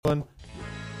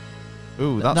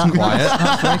Ooh, that's quiet.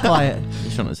 That's very quiet. You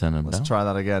shouldn't have turned them Let's down. try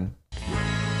that again.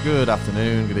 Good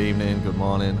afternoon, good evening, good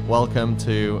morning. Welcome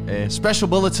to a special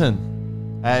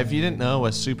bulletin. If you didn't know,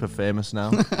 we're super famous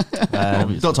now.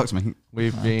 Don't talk to me.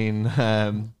 We've been...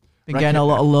 Been getting a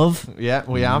lot of love. Yeah,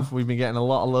 we have. We've been getting a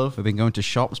lot of love. We've been going to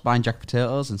shops, buying jack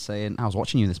potatoes and saying, I was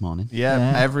watching you this morning.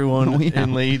 Yeah. Everyone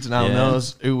in Leeds now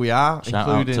knows who we are, Shout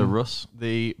including out to Russ.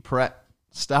 the Pret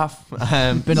staff.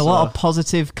 Been a lot of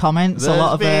positive comments, a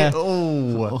lot of...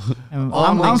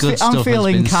 I'm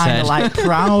feeling kind of like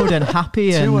proud and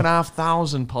happy.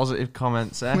 2,500 positive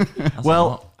comments there.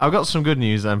 Well, I've got some good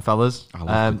news then, fellas. I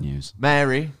love good news.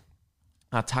 Mary,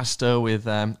 I tasked her with,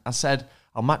 I said,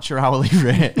 I'll match your hourly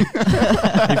rate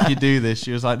if you do this.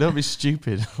 She was like, don't be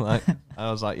stupid. Like, I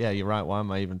was like, yeah, you're right. Why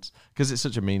am I even... Because it's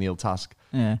such a menial task.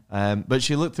 Yeah. But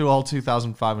she looked through all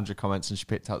 2,500 comments and she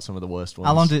picked out some of the worst ones.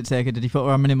 How long did it take her? Did you put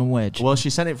her on minimum wage? Well, she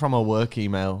sent it from her work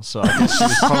email, so I guess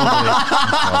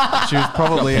she was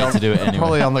probably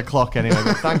probably on the clock anyway.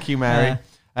 But thank you, Mary.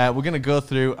 We're going to go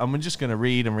through and we're just going to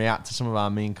read and react to some of our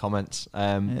mean comments.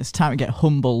 It's time to get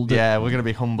humbled. Yeah, we're going to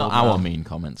be humbled. Not our mean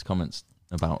comments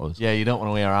about us. Yeah, you don't want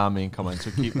to hear our mean comments.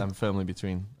 We keep them firmly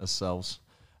between ourselves.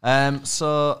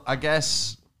 So I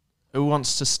guess who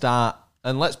wants to start?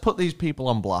 And let's put these people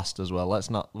on blast as well. Let's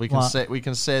not. We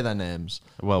can say their names.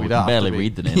 Well, we can barely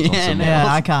read the names. Yeah, on some Yeah,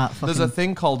 I can't. There's a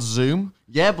thing called Zoom.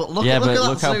 Yeah, but look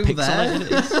look how pixelated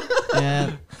it is.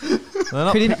 Yeah. They're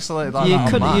not pixelated like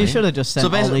that on mine. You should have just sent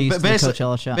all these to the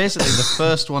Coachella chat. Basically, the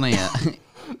first one here,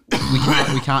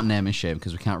 we can't name and shame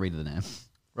because we can't read the name.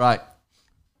 Right.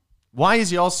 Why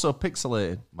is yours so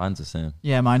pixelated? Mine's the same.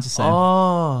 Yeah, mine's the same.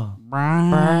 Oh.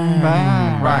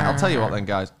 Right, I'll tell you what then,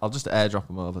 guys. I'll just airdrop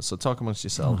them over. So talk amongst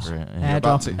yourselves. Great, yeah.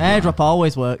 Airdrop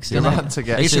always works. You're doesn't about it? to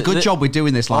get... It's a good job we're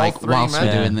doing this whilst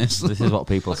we're doing this. This is what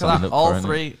people Look at signed that. up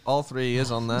for. All three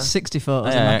is on there. 60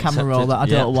 photos Yeah, in my camera roll that I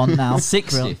accepted. don't want now.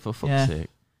 60, for fuck's sake.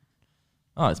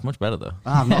 Oh, it's much better though.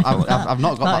 I've not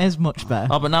got That that. is much better.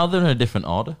 Oh, but now they're in a different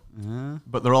order.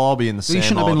 But they'll all be in the same You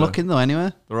shouldn't have been order. looking though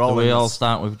anyway. They're all So we in all the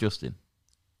start with Justin.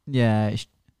 Yeah, it's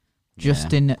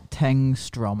Justin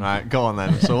Tengstrom. Right, go on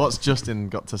then. So what's Justin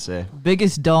got to say?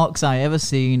 Biggest dorks I ever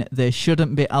seen. They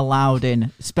shouldn't be allowed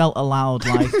in. Spelt allowed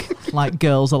like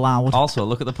girls allowed. Also,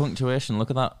 look at the punctuation. Look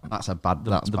at that. That's a bad.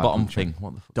 The That's bad bottom country. thing.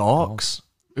 What the fuck? Dorks?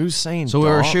 Who's saying So dorks?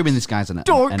 we're assuming this guy's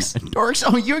Dorks. Dorks.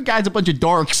 Oh, you guys a bunch of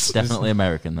dorks. Definitely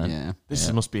American then. Yeah. This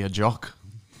must be a jock.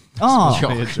 Oh, Must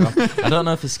be a jock. I don't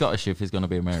know if he's Scottish, if he's going to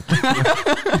be American.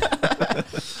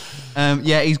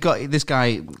 Yeah, he's got this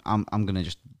guy. I'm gonna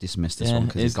just dismiss this one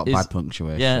because he's got bad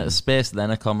punctuation. Yeah, a space then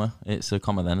a comma. It's a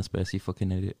comma then a space. You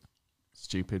fucking idiot.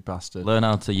 Stupid bastard. Learn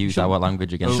how to use our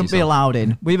language against shouldn't be yourself. allowed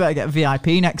in. We better get VIP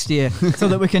next year so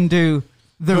that we can do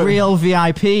the real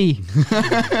VIP.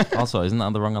 Also, isn't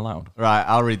that the wrong allowed? Right,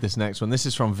 I'll read this next one. This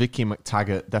is from Vicky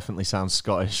McTaggart. Definitely sounds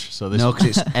Scottish. So this No,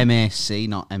 because it's MAC,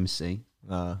 not MC.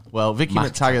 Well, Vicky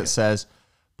McTaggart says,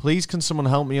 please can someone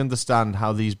help me understand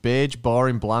how these beige,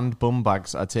 boring, bland bum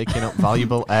bags are taking up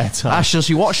valuable airtime? Actually,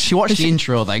 she watched the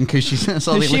intro then because she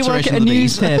saw the Does she work alliteration at a of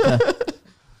these. newspaper?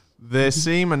 They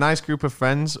seem a nice group of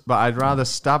friends, but I'd rather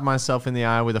stab myself in the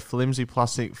eye with a flimsy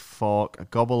plastic fork,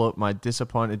 gobble up my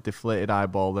disappointed, deflated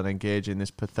eyeball than engage in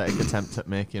this pathetic attempt at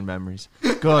making memories.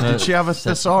 God, did she have a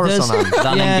thesaurus on hand?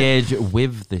 Then Yeah. engage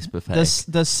with this pathetic.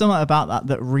 There's something about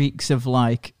that reeks of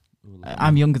like,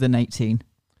 I'm younger than 18.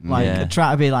 Like, Yeah.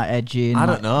 try to be like edgy. And I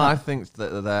don't know. I think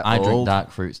that they're I old. drink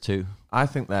dark fruits too. I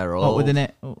think they're What old. within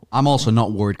it? Oh. I'm also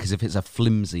not worried because if it's a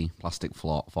flimsy plastic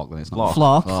fork, then it's not.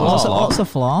 Flaw. Oh. What's a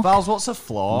flaw? Vals, what's a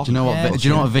flaw? Do you know what? Yeah. Do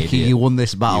you know what, Vicky? Idiot. You won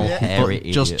this battle. You hairy But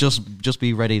idiot. just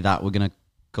be ready that we're gonna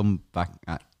come back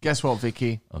at. Guess what,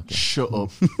 Vicky? Okay. Shut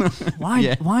up.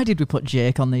 Why did we put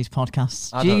Jake on these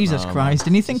podcasts? I don't Jesus know, Christ.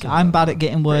 And you think I'm bad at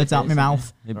getting words out my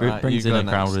mouth? It Right, brings you in go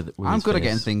a crowd next. with I'm his good at face.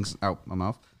 getting things out my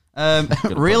mouth.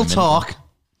 put Real them in. talk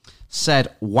said,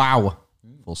 "Wow."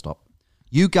 Full stop.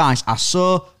 You guys are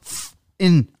so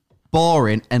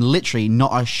boring and literally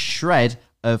not a shred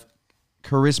of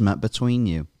charisma between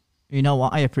you. You know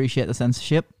what? I appreciate the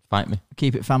censorship. Fight me.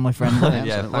 Keep it family friendly.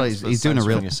 Yeah, Well, thanks for he's doing a real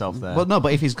censoring yourself there. Well, no,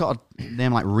 but if he's got a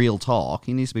name like Real Talk,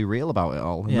 he needs to be real about it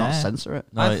all, and not Yeah. censor it.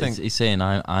 No, I it's- think- he's saying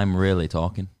I'm really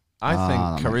talking. I that think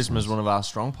makes charisma is sense. one of our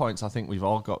strong points. I think we've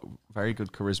all got very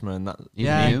good charisma, and that you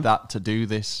Yeah. need that to do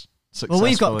this Well, successfully.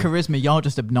 we've got charisma. You're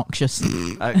just obnoxious.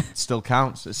 It still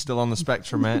counts. It's still on the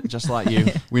spectrum, mate, just like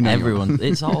you. We know Everyone,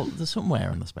 it's all there's somewhere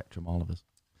on the spectrum. All of us.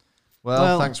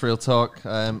 Well, thanks, Real Talk.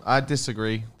 I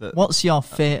disagree. That What's your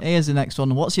Here's the next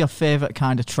one. What's your favourite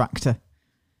kind of tractor?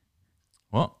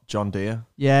 What? John Deere.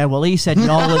 Yeah, well, he said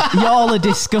y'all are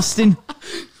disgusting.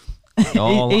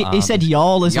 He said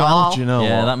y'all as well. Do you know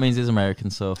Yeah, what? that means he's American.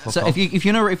 So fuck So off. if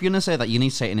you're gonna say that, you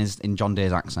need to say it in John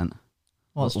Deere's accent.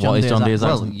 What's What is John Deere's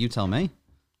accent? Well, accent? you tell me.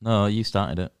 No, you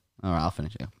started it. All right, I'll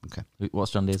finish it. Okay.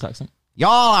 What's John Deere's accent? Y'all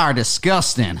are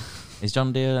disgusting. Is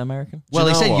John Deere American? Well, you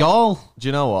he know said what? y'all. Do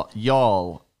you know what?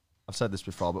 Y'all, I've said this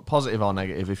before, but positive or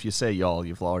negative, if you say y'all,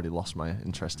 you've already lost my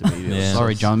interest immediately. Yeah.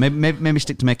 Sorry, John. Maybe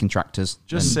stick to making tractors.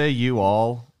 Just say you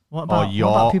all. What or about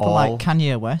y'all people all. like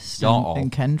Kanye West Y'all. and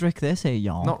Kendrick? They say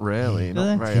y'all. Not really, Do not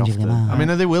they? very Kendrick often. Lamar. I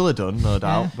mean, they will have done, no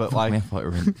doubt, but Man, I like, thought it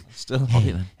was still. Fuck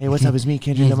it then. Hey, what's up? It's me,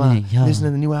 Kendrick It's Lamar. me, yo. Listen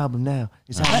to the new album now.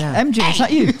 It's out now. MJ, is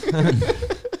that you?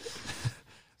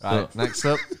 Right, next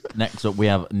up. Next up, we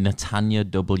have Natanya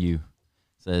W.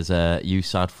 Says, you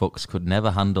sad fucks could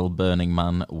never handle Burning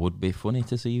Man. Would be funny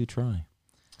to see you try.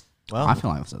 Well, I feel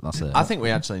like that's it. I think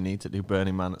we actually need to do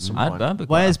Burning Man at some I'd point. be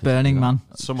quite Where's happy to do Burning that. Man?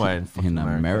 Somewhere in fucking in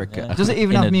America. America. Does it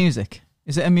even In have a- music?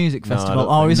 Is it a music No, I festival,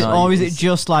 don't or think is it, so. or is it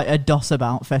just like a DOS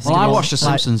about festival? Well, I watched the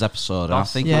Like, Simpsons episode, and I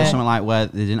think it was Yeah. something like where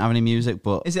they didn't have any music,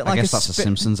 but Is it I like guess a that's a spi-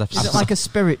 Simpsons episode. Is it like a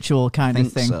spiritual kind I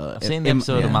of think thing? so. I've seen the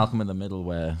episode of Malcolm in the Middle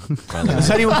where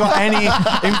Has anyone got any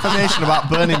information about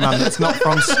Burning Man that's not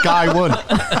from Sky One?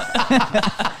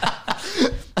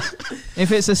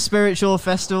 If it's a spiritual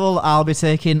festival, I'll be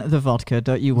taking the vodka.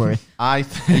 Don't you worry. I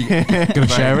think. Gonna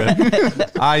share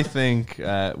it? I think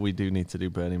we do need to do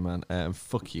Burning Man.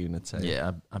 Fuck you, Natalia.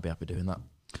 yeah, I'd be happy doing that.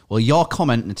 Well, your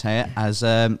comment, Natalia, has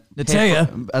Natalia?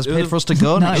 has paid for us to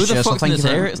go Nice. next Who year. the So fuck's thank you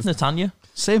very Natanya? It's Natanya.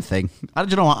 Same thing. Do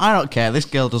you know what? I don't care. This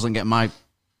girl doesn't get my.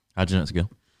 How do you know it's a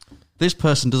girl? This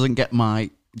person doesn't get my.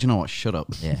 Do you know what? Shut up.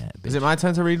 Yeah. Is it my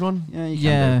turn to read one? Yeah, you can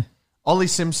Yeah. do. Ollie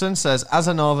Simpson says, as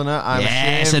a northerner, I'm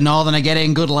Yes, a ashamed. northerner, get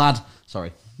in, good lad.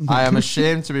 Sorry. I am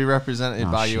ashamed to be represented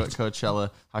Oh, by you shit. at Coachella.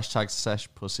 #sesh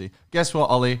pussy. Guess what,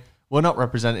 Ollie? We're not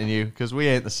representing you because we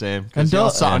ain't the same. And Because you're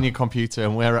don't- sat on your computer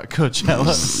and we're at Coachella.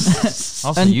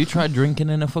 Also, And- you tried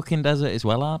drinking in a fucking desert as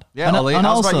well, lad. Yeah, And- Ollie. and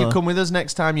How's about also- you come with us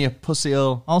next time, you pussy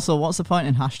hole? Also, what's the point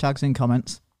in hashtags in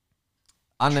comments?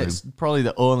 And True. it's probably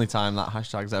the only time that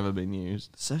hashtag's ever been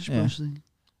used.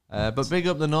 Yeah. But big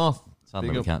up the North. Sadly,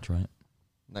 Big we up. can't try it.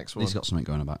 Next one. He's got something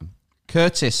going about him.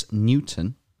 Curtis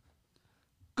Newton.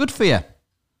 Good for you.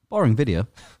 Boring video.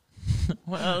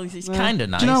 Well, it's kind of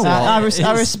nice. do you know what?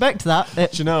 I respect that. Do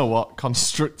you know what?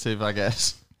 Constructive, I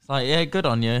guess. It's like, yeah, good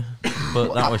on you,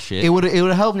 but that was shit. It would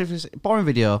help if it's a boring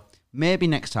video. Maybe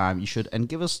next time you should and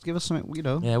give us something, you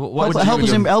know. Yeah, what would help you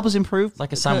us do? help us improve. It's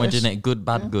like a sandwich, Curtis. isn't it? Good,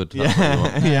 bad, good. That's what you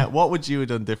want. Yeah. What would you have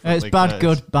done differently? It's bad,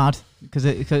 Curtis? good, bad. Because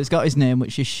it's got his name,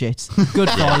 which is shit. Good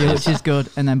for you, which is good.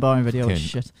 And then boring video, which is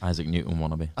shit. Isaac Newton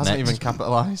wannabe. Hasn't Next. even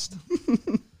capitalised.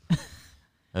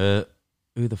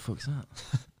 Who the fuck's that?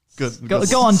 Good.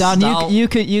 Go on, Dan. You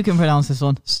can pronounce this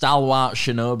one. Stalwart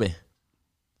Shinobi.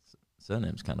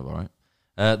 Surname's kind of alright.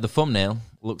 The thumbnail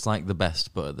looks like the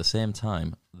best, but at the same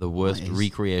time, the worst Nice.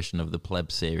 recreation of the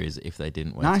Pleb series if they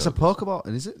didn't wait. Nice, a till- Pokeball.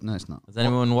 Is it? No, it's not. Has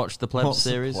anyone watched the Pleb What's the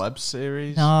series? Pleb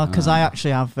series? No, because I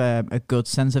actually have a good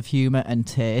sense of humour and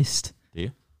taste. Do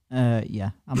you?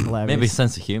 Yeah, I'm hilarious. Maybe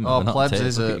sense of humour. Oh, but not Plebs taste.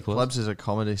 is Look at a your clothes. Plebs is a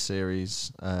comedy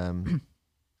series. I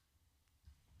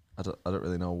don't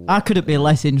really know. I couldn't be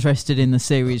less interested in the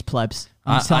series Plebs.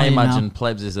 I telling you now. imagine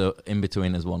Plebs is a in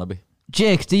between as wannabe.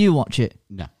 Jake, do you watch it?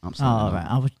 No, Oh, absolutely. not. right.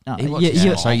 I was, He watches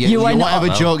you, it. So went- whatever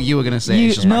well. joke you were going to say, you-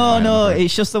 it's just no, backfired.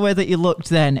 it's just the way that you looked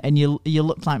then, and you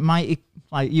looked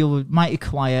like you were mighty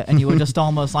quiet, and you were just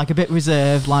almost like a bit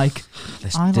reserved. Like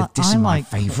This, I this li- is I my like-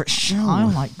 favourite show. I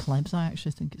like Plebs. I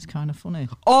actually think it's kind of funny.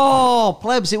 Oh,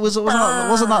 Plebs! Wasn't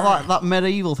that like that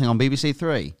medieval thing on BBC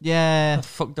Three? Yeah, The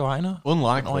fuck do I know?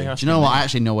 Unlikely. Oh, Do you know what? I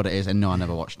actually know what it is, and no, I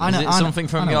never watched it. I know- Is it something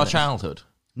from know your what it is. childhood?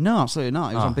 No, absolutely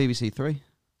not. It was Ah. on BBC Three.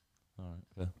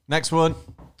 Next one.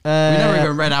 We never Uh,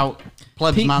 even read out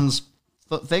Plebs Pete- man's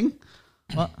thing.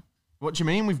 what? What do you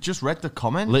mean? We've just read the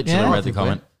comment. Literally Yeah. read the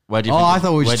comment. Where do you Oh, think? I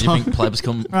thought we were Where just do you think talking- Plebs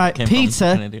come? Right, came Peter. From?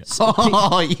 Fucking idiot.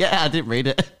 Oh yeah, I didn't read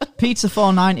it. Pizza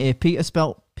 490. Peter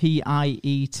spelled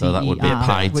P-I-E-T-E-R. So that would be a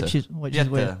Peter. which is Yeah,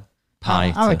 weird.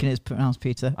 Pie. I reckon it's pronounced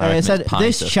Peter. I reckon It said it's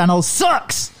this Peter. channel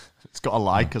sucks. It's got a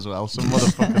like as well. Some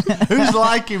motherfucker. Who's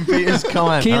liking Peter's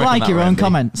comment? Can you reckon like that your might own be.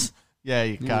 comments? Yeah,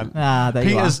 you can. There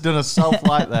you are. Peter's done a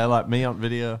self-like there, like me on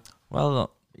video.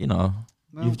 Well, you know,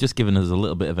 you've just given us a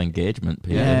little bit of engagement,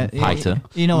 Peter. Yeah, Peter.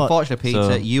 You know what? Unfortunately, Peter,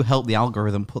 So- you helped the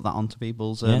algorithm put that onto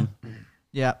people's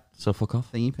Yeah. So fuck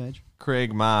off. thingy page.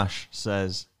 Craig Marsh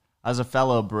says, as a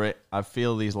fellow Brit, I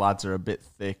feel these lads are a bit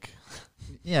thick.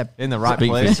 Yeah. In the right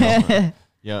Speak for place.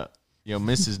 yourself. Your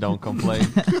missus don't complain.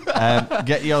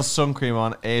 Get your sun cream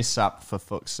on ASAP for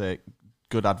fuck's sake.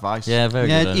 good advice. Yeah, very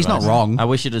Yeah, good he's not advice. wrong. I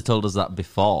wish you'd have told us that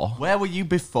before. Where were you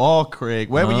before, Craig?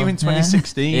 Where were you in Yeah.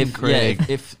 2016, Craig?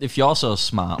 If you're so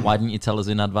smart, why didn't you tell us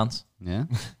in advance? Yeah,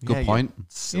 Yeah, good you point.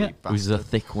 silly Yeah. Who's a bastard.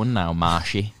 thick one now,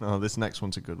 Marshy? Oh, this next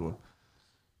one's a good one.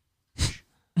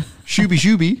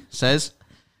 Shooby says,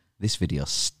 "This video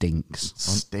stinks."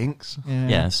 Stinks.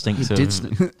 Yeah, stinks It of did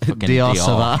fucking Dior Dior.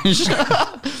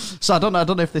 Sauvage. So I don't know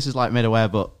if this is like made aware,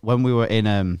 but when we were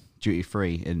in duty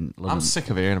free in London, I'm sick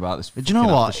of hearing about this. Do you know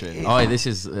fucking what? aftershave. Oh, this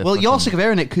is well, you're sick of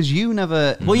hearing it because you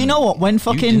never. Well, you know what? When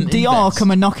fucking didn't Dior invest.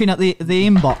 come and knocking at the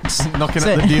inbox, Knocking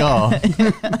say- at the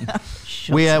Dior.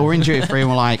 We're in duty free and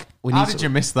we're like, we How need did to. you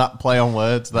miss that play on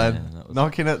words then? Yeah, that was-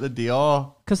 Knocking at the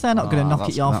Dior. because they're not going to knock at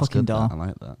That's- your that's fucking good, door. that. I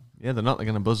like that. Yeah, they're not. They're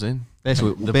going to buzz in.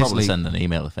 Basically, They'll probably send an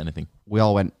email if anything. we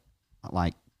all went at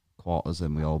like quarters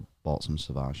and we all bought some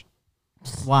Sauvage.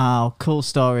 Wow, cool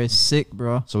stories, sick,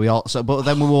 bro. So we all. So, but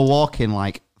then we were walking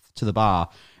like to the bar,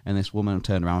 and this woman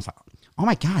turned around and was like, "Oh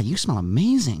my god, you smell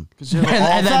amazing!" Because you're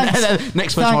and all then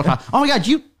next person walked past, "Oh my god,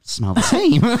 you smell the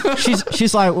same."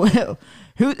 She's like,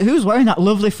 who's wearing that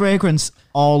lovely fragrance?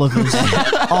 All of us,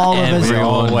 all of us. we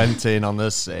all Everyone. went in on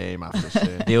the same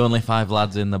aftershave. The only 5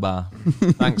 lads in the bar.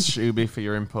 Thanks, Shuby, for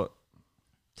your input.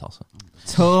 Toss it.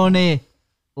 Tony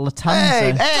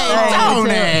Latanza.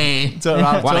 Tony.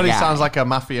 What a Tony guy. sounds like a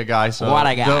mafia guy, so What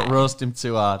a guy. don't roast him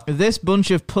too hard. This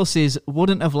bunch of pussies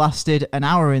wouldn't have lasted an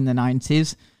hour in the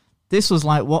 90s. This was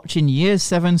like watching Year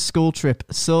 7 school trip.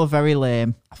 So very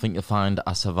lame. I think you'll find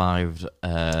I survived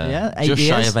 8 just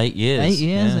shy years. of 8 years. 8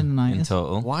 years yeah, in the 90s.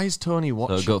 total. Why is Tony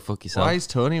watching? So go fuck yourself. Why is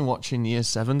Tony watching Year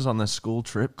 7s on their school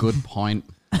trip? Good point,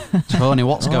 Tony.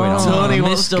 What's going on? Tony,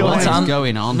 what's Mr. going What on? is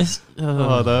going on?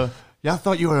 Oh, no. Yeah, I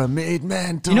thought you were a made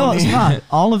man, Tony. You know what's mad?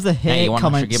 All of the Hey, hate you want- I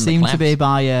should comments give 'em the seem to claps. be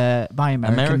by Americans.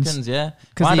 Americans, yeah.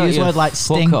 Because Why they don't use you words like fuck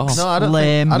stinks, off? No, I don't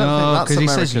lame. think, I don't No, think that's 'cause he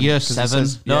says American, year 'cause it 7.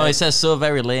 says- No, yeah. it says so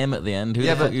very lame at the end. Who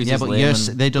Yeah, the fuck but- uses yeah, but lame yes,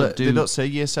 and- they don't But do. they don't say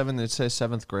Year 7, they say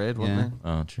 7th grade, wouldn't Yeah. they?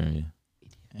 Oh, true, yeah.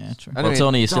 Yeah, true. Anyway, Well,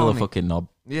 Tony, you're still a Tony. fucking knob.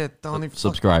 Yeah, Tony. fuck.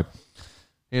 Subscribe.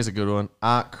 Here's a good one.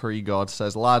 Art Kriegod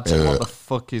says, lads, what the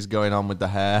fuck is going on with the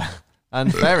hair?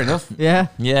 And fair enough. Yeah.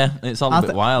 Yeah, it's all a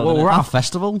bit wild. Well, isn't we're it? at a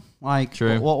festival. Like,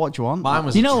 True. what do you want? Mine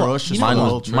was You know what? atrocious. You know the mine,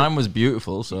 whole was, trip. mine was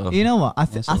beautiful, so. You know what? I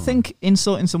Yes, I I think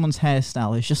insulting someone's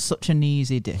hairstyle is just such an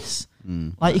easy diss.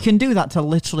 Like, you can do that to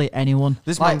literally anyone.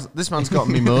 This man's got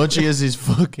emoji as his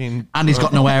fucking. And he's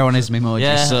got no hair on his emoji.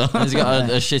 Yeah, So. he's got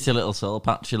a shitty little soul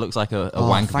patch. He looks like a Oh,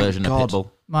 wank thank version God. of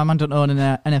Pitbull. My man don't own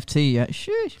an NFT yet.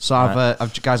 Sheesh. So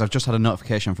I've just had a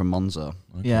notification from Monzo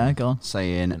Yeah, go on.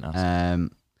 saying Very nice.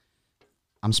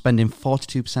 I'm spending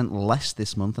 42% less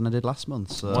this month than I did last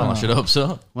month. So Well, I should hope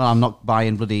so. well, I'm not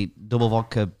buying bloody double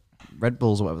vodka Red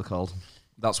Bulls or whatever they're called.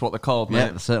 That's what they're called, mate.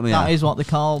 Yeah, certainly. That are. is what they're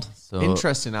called. So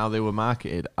Interesting how they were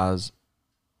marketed as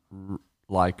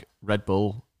like Red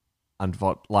Bull and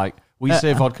vodka. Like we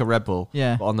say vodka Red Bull,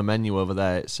 yeah. but on the menu over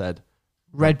there it said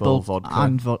Red Bull vodka.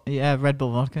 and yeah, Red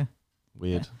Bull vodka.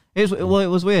 Weird. It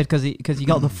was weird because you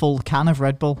got the full can of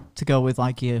Red Bull to go with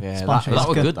like your Yeah, splash. that was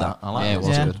vodka. good, that. I like Yeah, it. it was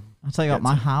Yeah. good. I tell you what,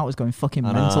 my heart was going fucking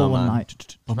I know, mental one man.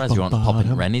 night. Surprised you want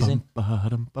popping Rennies in.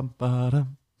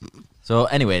 So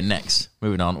anyway, next,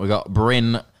 moving on, we got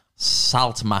Bryn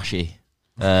Saltmashy.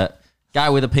 Guy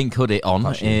with a pink hoodie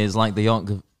on is like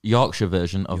the Yorkshire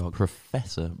version of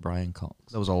Professor Brian Cox.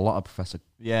 There was a lot of Professor.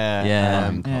 Yeah. Yeah.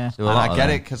 Um, Yeah. There were a and lot I of get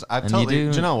them. it because I And totally. you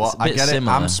Do you know it's what? a I bit get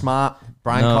similar. it. I'm smart.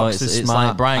 Brian No, Cox it's is smart.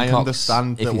 like Brian I Cox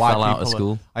understand if that he why fell people. out of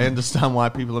school. I understand why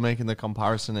people are making the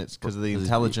comparison. It's because of the Because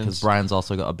intelligence. Brian's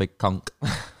also got a big conch.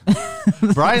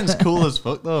 Brian's cool as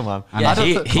fuck though, man. Yeah, I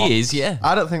don't he is, yeah.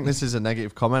 I don't think this is a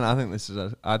negative comment. I think this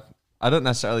is I don't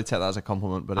necessarily take that as a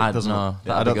compliment, but it I doesn't. don't know.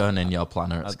 yeah, I That'd be don't. going in your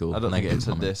planner at school. I don't think Negative it's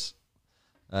a comment. diss.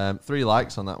 3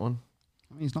 likes on that one.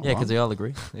 I mean, he's not Yeah, wrong. because they all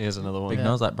agree. Here's another one. Big Yeah.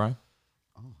 nose like Brian.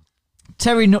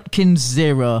 Terry Nutkins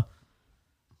 0.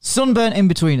 Sunburnt in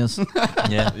between us.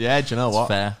 Yeah, Yeah, do you know it's what?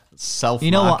 fair. Self. You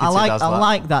know what? I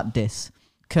like that diss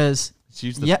because It's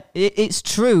used the yeah, it's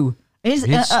true.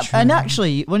 And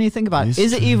actually, when you think about it,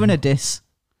 is it even a diss?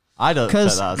 I don't.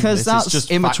 'Cause- take that as a 'cause diss. that's it's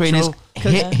just in between his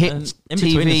factual. hit Yeah, and in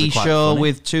between TV is quite show funny.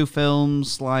 with 2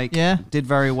 films, like Yeah. did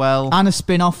very well, And a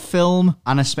spin-off film.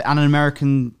 and an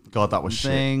American God, that was shit.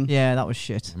 thing. Yeah, that was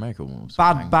shit. American one was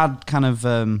Bad kind of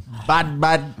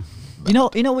Bad. You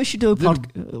know, we should do a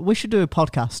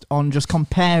podcast on just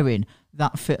comparing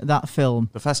that film,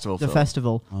 The festival. the film.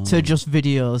 festival, to just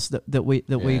videos that we've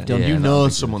done. Yeah, you that'd know be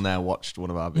good. someone there watched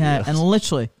one of our videos. Yeah, and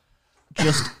literally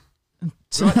just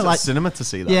We went to like cinema to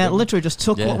see that. yeah, didn't we? literally just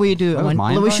took Yeah. what we do and That was went,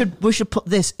 mine, "Well, right? we should put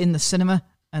this in the cinema,"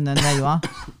 and then there you are.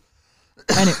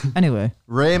 Anyway,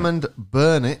 Raymond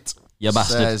Burnett You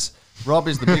bastard. says Rob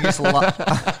is the biggest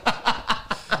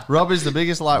Rob is the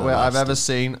biggest lightweight I've ever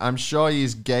seen. I'm sure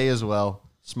he's gay as well.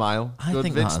 Smile. I Good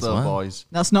think vids that as though, well. boys.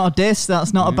 That's not a diss.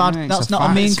 That's not a bad. it's That's a not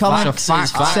fact. a mean It's comment.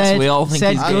 facts. Said, We all think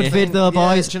said he's good gay. vid though,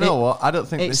 boys. Do you know what? I don't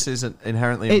think it's- this isn't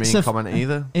inherently a it's mean a- comment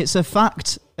either. It's a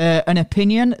fact, an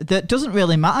opinion that doesn't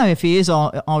really matter if he is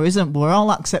or isn't. We're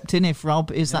all accepting if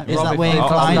Rob is that Rob, way if Rob-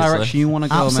 inclined. Obviously. direction you want to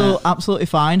go, mate. Absolutely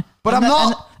fine. But And I'm then-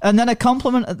 not. And then a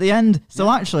compliment at the end.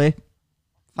 So actually,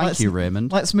 Thank you,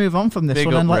 Raymond. let's move on from this Big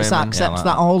one up, and let's Raymond. accept Yeah, like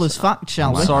that all as fact,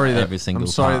 shall we? I'm Sorry that every single I'm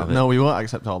sorry. part of it. No, we won't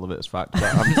accept all of it as fact. But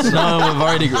No,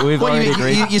 we've What, already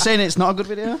agreed. you're saying it's not a good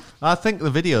video? I think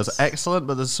the video's excellent,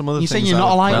 but there's some other You things. saying you're that not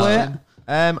a I lightweight?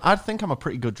 question. I think I'm a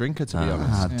pretty good drinker, to be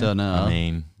honest. I don't know. I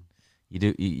mean,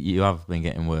 you have been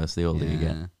getting worse the older you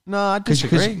get. No, I Because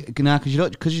disagree.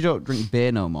 you don't drink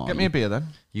beer no more. Get me a beer then.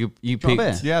 You you want a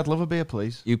beer? peaked. Yeah, I'd love a beer,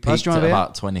 please. You First, peaked do you want at a beer?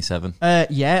 about 27.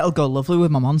 Yeah, it'll go lovely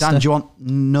with my monster. Dan, do you want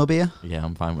no beer? Yeah,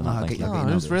 I'm fine with that. I'll Thank get you. you a Oh,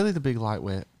 beer. who's really the big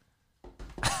lightweight?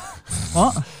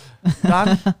 What?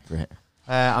 Dan? Great.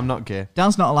 I'm not gay.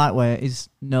 Dan's not a lightweight. He's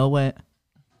no weight.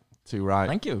 Too right.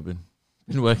 Thank you. I've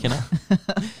been working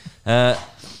out.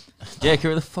 Jake,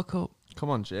 hurry the fuck up. Come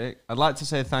on, Jake. I'd like to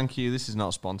say thank you. This is not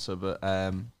a sponsor, but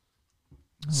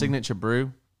Signature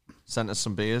Brew sent us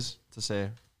some beers to say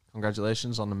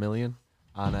congratulations on the million.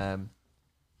 And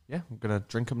yeah, I'm going to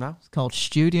drink them now. It's called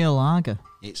Studio Lager.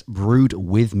 It's brewed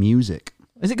with music.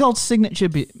 Is it called Signature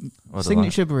What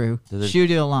Signature Brew? Do they-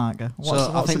 Studio Lager.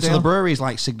 I think the brewery is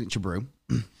like Signature Brew,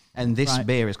 and this Right.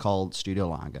 beer is called Studio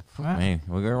Lager. Right. Hey,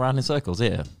 we're going around in circles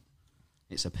here.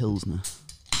 It's a pilsner.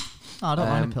 Oh, I don't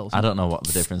mind a Pilsner. I don't know what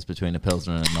the difference between a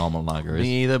pilsner and a normal lager is.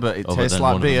 Me either, but it Other tastes than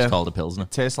like one of beer. them's called a pilsner.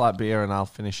 Tastes like beer, and I'll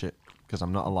finish it because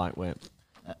I'm not a lightweight.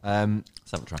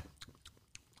 Let's have a try.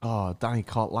 Oh, Danny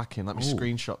caught lacking. Let me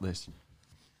screenshot this.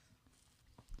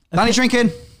 Danny's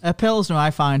drinking. A Pilsner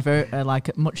I find very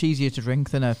like much easier to drink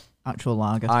than a actual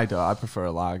lager. I don't. I prefer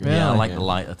a lager. Really? Yeah, I like the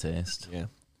lighter taste. Yeah.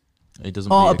 It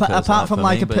doesn't. Oh, beat a Pilsner apart from for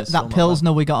like me, but it's still that not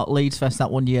Pilsner we got at Leeds Fest that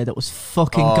one year that was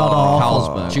fucking god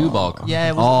awful. bad. Tuborg. Yeah,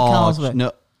 it was Carlsberg.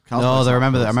 no, Carlsberg's I not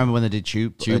remember that. I Pilsner. remember when they did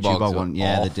Tuborg Tuborg's one.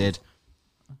 Yeah, they awful. did.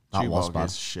 That was Tuborg bad.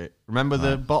 is shit. Remember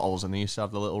the bottles, and they used to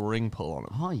have the little ring pull on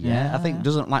them. Oh yeah, I think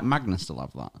doesn't like Magnus still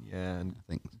have that. Yeah. And I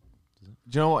think. do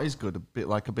you know what is good? A bit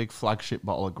like a big flagship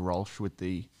bottle of Grolsch with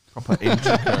the proper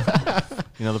intricate,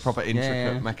 the proper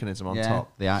intricate yeah. mechanism on Yeah,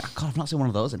 top. they are. God, I've not seen one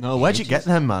of those. In No, where'd you get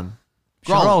them, man?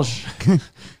 Grolsch.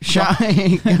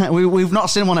 We've not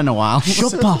seen one in a while.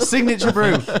 Signature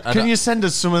Brew. Can you send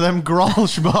us some of them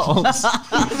Grolsch bottles?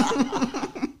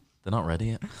 They're not ready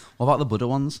yet. What about the Buddha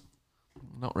ones?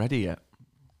 Not ready yet.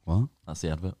 What? That's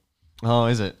the advert. Oh,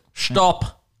 is it?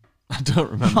 Stop. I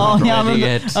don't remember. Oh yeah, I ready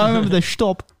remember, yet. I remember the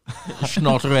stop. It's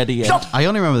not ready yet. I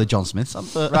only remember the John Smiths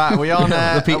advert. Right, we on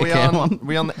The Peter are we Kay on, one.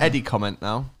 we on the Eddie comment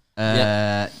now?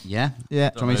 Yeah. Yeah. Do you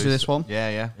want me to do this one? Yeah,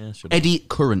 yeah. Yeah, should Eddie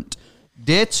Current.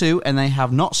 Day 2, and they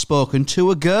have not spoken to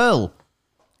a girl.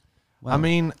 I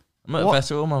mean, I'm at a What-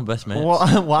 festival. My best mate.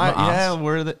 what, why? Not Yeah,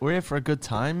 asked. we're here for a good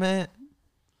time, mate.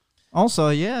 Also,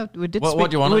 yeah, we did. What- speak,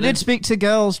 what do you wanna we do? did speak to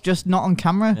girls, just not on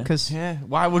camera because Yeah,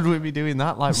 why would we be doing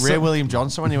that? Like Ray William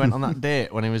Johnson when he went on that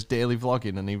date when he was daily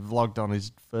vlogging and he vlogged on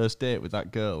his first date with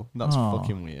that girl. That's Oh,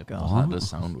 fucking weird. God. That does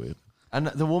sound weird. And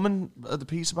the woman at the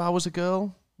pizza bar was a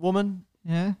girl, woman.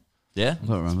 yeah. Yeah,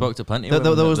 don't remember. spoke to plenty. There, of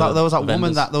women was at that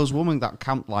the woman vendors. that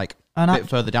camped like And a I- bit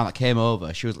further down that came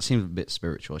over. She seemed a bit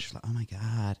spiritual. She was like, "Oh my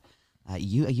god, are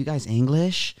you guys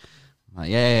English?" I'm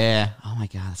like, yeah. Oh my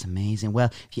god, that's amazing.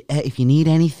 Well, if you need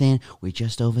anything, we're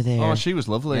just over there. Oh, she was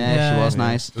lovely. yeah, she was Yeah.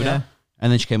 nice. Yeah.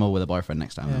 And then she came over with her boyfriend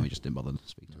next time, Yeah. and we just didn't bother to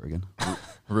speak to her again.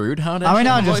 Rude. How did I mean, she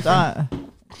I have a just,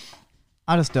 boyfriend?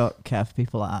 I just don't care for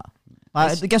people like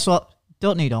that. Like, guess what?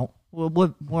 Don't need all.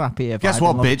 We're happy here. Guess vibing,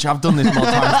 what, love. bitch? I've done this more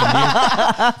times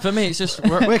than you. For me, it's just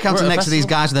We're counting at a next to these festival.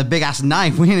 guys with a big ass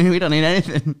knife. We don't need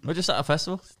anything. We're just at a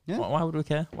festival. Yeah. Why would we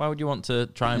care? Why would you want to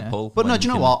try and Yeah. pull? But no, when do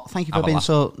you know can what? Thank you for have a being laugh?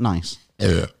 so nice.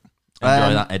 Enjoy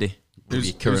that, Eddie. With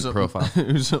your current up, profile.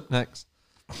 Who's up next?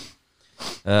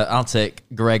 I'll take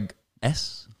Greg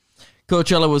S.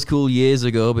 Coachella was cool years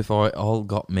ago before it all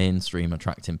got mainstream,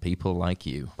 attracting people like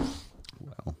you.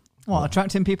 What,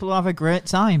 attracting people who have a great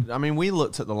time? I mean, we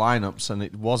looked at the lineups and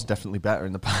it was definitely better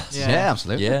in the past. Yeah.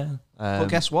 Absolutely. Yeah. But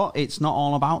guess what? It's not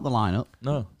all about the lineup.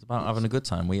 No, it's about having a good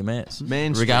time with your mates.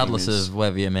 Mainstream Regardless is- of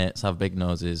whether your mates have big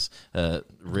noses,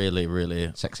 really,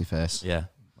 really, Sexy face. yeah.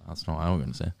 That's not what I was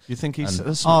going to say. You think he's And-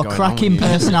 there's Oh, something going on cracking with you.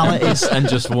 personalities. And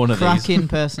just one of these. Cracking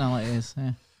personalities.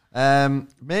 Yeah.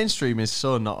 Mainstream is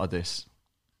so not a diss.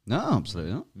 No,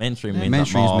 absolutely not. Mainstream Yeah. means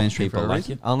Mainstream that is more mainstream people for a like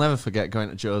reason. you. I'll never forget going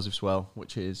to Joseph's Well,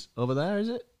 which is over there, is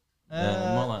it?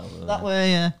 More like That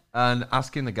way, yeah. And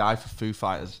asking the guy for Foo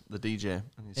Fighters, the DJ,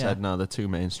 and he said, no, they're too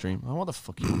mainstream. Oh, what the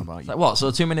fuck are you on about? It's like, what?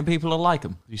 So too many people are like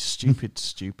them? You stupid,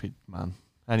 stupid man.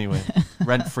 Anyway,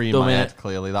 rent-free in Dumb, my innit? head,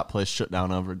 clearly. That place shut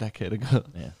down over a decade ago.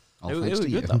 Yeah. All It thanks was to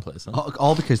good, you. that place. Huh?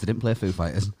 All because they didn't play Foo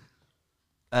Fighters.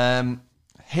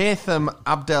 Haytham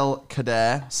Abdel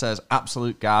Kader says,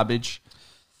 absolute garbage.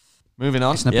 Moving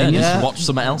on. It's an Yeah, opinion. just watch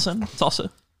something else then. Tosser.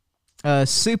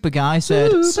 Super Guy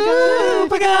said,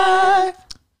 Super guy.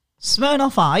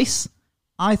 Smirnoff Ice.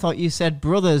 I thought you said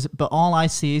brothers, but all I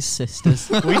see is sisters.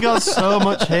 We got so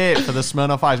much hate for the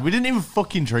Smirnoff Ice. We didn't even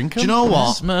fucking drink them. Do you know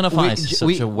what? Smirnoff Ice is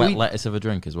such a wet lettuce of a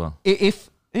drink as well. If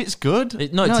It's good.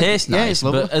 It No, tastes yeah, nice, it's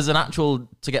lovely. but as an actual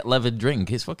to get levered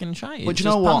drink, it's fucking shite. But It's you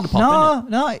know just what? panda pop, innit?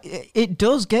 No, it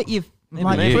does get you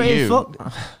like Maybe pretty you. fucked.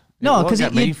 It No, won't because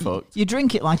get me fucked. you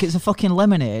drink it like it's a fucking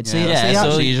lemonade. So Yeah. you So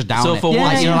actually, you just down so it. for Yeah,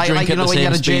 once, yeah. you Like- drink at the when you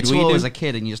had same a speed we J2O do. as a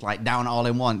kid and you just like down it all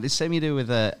in one. The same you do with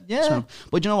Yeah. Smirnoff.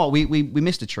 But you know what? We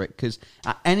missed a trick because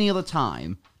at any other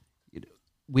time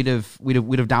we'd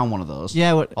have down one of those.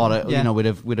 Yeah, or yeah. you know we'd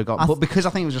have got. But because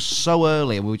I think it was just so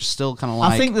early and we were just still kind of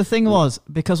like. I think the thing was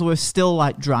because we're still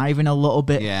like driving a little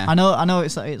bit. Yeah. I know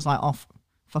it's like off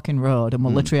fucking road and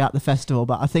we're literally at the festival,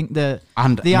 but I think the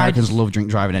Americans love drink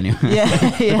driving anyway. yeah,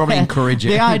 They probably encourage it.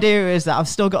 The idea is that I've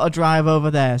still got to drive over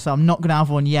there, so I'm not gonna have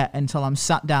one yet until I'm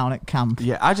sat down at camp.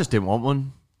 Yeah, I just didn't want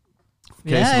one.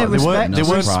 Yeah, They weren't-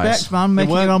 respect, man.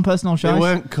 Making your own personal They choice.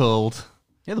 weren't cold.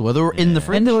 Yeah, they were in the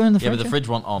fridge. And they were in the Yeah, fridge. but the fridge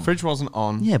wasn't on. Fridge wasn't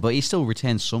on. Yeah, but he still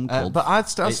retains some cold. But I It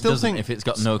still doesn't think if it's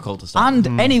got no cold to start.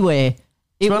 And anyway,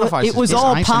 Smirnoff Ice it is was good.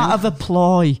 all It's part nice, of a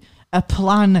ploy, a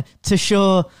plan to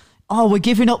show, oh, we're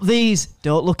giving up these.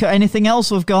 Don't look at anything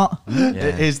else we've got.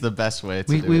 it is the best way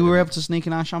to do we it. were able to sneak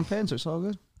in our champagne, so it's all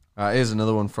good. Here's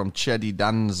another one from Cheddy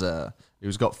Danza,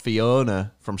 who's got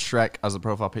Fiona from Shrek as the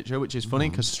profile picture, which is funny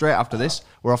because straight after this,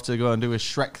 we're off to go and do a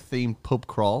Shrek-themed pub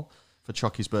crawl for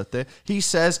Chucky's birthday. He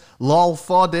says, lol,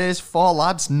 4 days, 4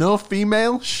 lads, no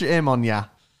female, shame on ya.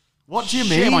 What do you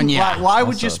mean? Shame on ya. Like, why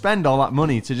would you spend all that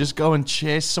money to just go and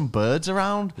chase some birds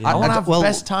around? I want to have the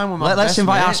best time with my Let's best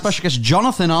invite our mates. special guest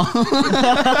Jonathan on.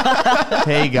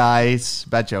 Hey guys,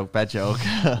 bad joke.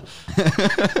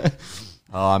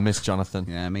 Oh, I miss Jonathan.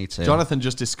 Yeah, me too. Jonathan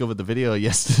just discovered the video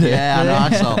yesterday. Yeah, I know.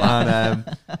 I saw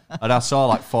that. And I saw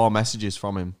like 4 messages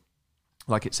from him.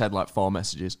 Like it said like 4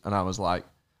 messages. And I was like,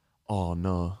 oh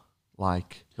no.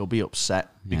 Like he'll be upset.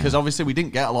 Because obviously we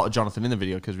didn't get a lot of Jonathan in the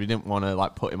video because we didn't want to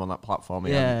like put him on that platform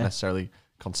he hadn't necessarily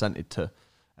consented to.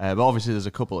 But obviously there's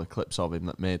a couple of clips of him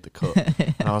that made the cut.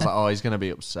 And I was like, oh, he's going to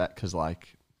be upset because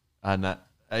like... And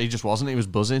he just wasn't. He was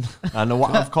buzzing. And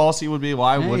of course he would be.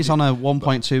 Why Yeah, would he's he? on a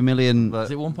 1.2 million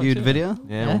Is it 1.2? viewed video.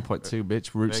 Yeah, 1.2,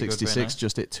 bitch. Route Very good, 66 very nice.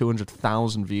 just hit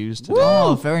 200,000 views today.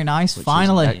 Oh, very nice. which is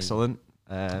Finally. excellent.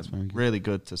 Really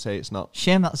good to say it's not.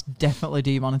 Shame that's definitely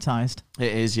demonetized.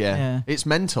 It is, yeah. Yeah. It's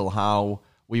mental how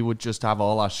we would just have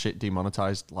all our shit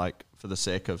demonetized, like for the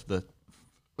sake of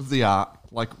the art.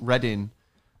 Like Reading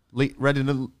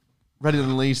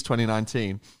and Leeds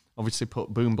 2019 obviously put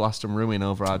Boom Blast and Ruin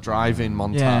over our drive-in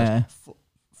montage. Yeah.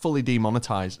 Fully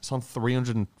demonetized. It's on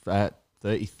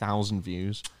 330,000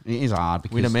 views. It is hard We'd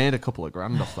because have made a couple of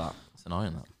grand off that. It's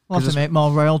annoying that. We'll have to make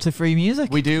more royalty-free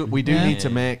music. We do Yeah. need to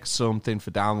make something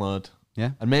for download.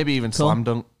 Yeah. And maybe even Cool. Slam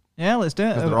Dunk. Yeah, let's do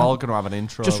it. Because they're all going to have an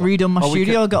intro. Just redone my Oh, we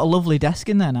studio. Got a lovely desk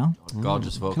in there now.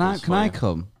 Gorgeous vocals. Can I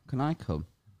come? Can I come?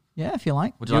 Yeah, if you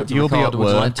like. Would you like to You'll be record? at Would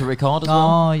you like work. to record as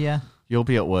well? Oh, yeah. You'll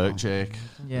be at work, Jake.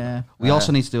 Yeah. We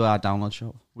also need to do our download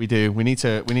show. We do. We need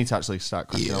to actually start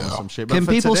cracking on with some shit. But Can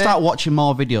for people today- start watching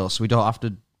more videos so we don't have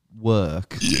to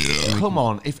work? Come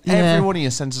on. If Yeah. everyone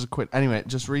here sends us a quit. Anyway,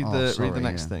 just read the Sorry,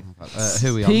 next yeah. thing.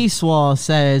 Who are we on? Peace War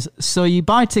says, so you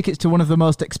buy tickets to one of the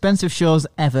most expensive shows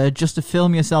ever just to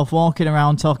film yourself walking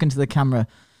around talking to the camera.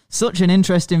 Such an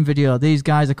interesting video. These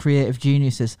guys are creative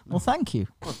geniuses. Well, thank you.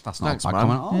 That's not Thanks, a bad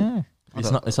man. comment at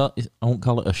all. Yeah. I won't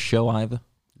call it a show either.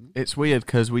 It's weird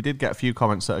because we did get a few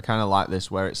comments that are kind of like this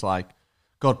where it's like,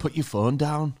 God, put your phone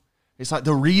down. It's like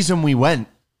the reason we went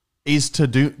is to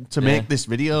make this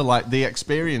video. Like the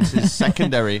experience is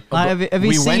secondary. Like, have you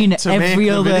We seen went to make every the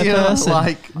other video. person?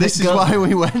 Like this is Go- why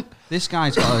we went. This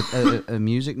guy's got a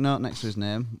music note next to his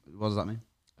name. What does that mean?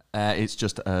 It's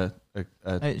just a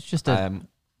It's just a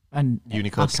an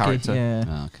Unicode ASCII, character.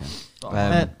 Yeah. Oh,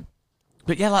 okay.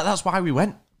 But yeah, like that's why we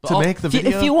went to make the If you,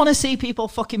 video. if you want to see people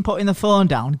fucking putting the phone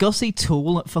down, go see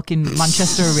Tool at fucking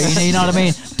Manchester Arena. You know what I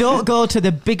mean? Don't go to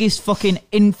the biggest fucking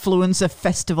influencer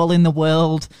festival in the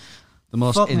world. The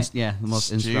most, Fuck me. the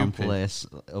most Instagram Stupid. place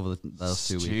over those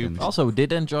 2 Stupid. weekends. Also, we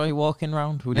did enjoy walking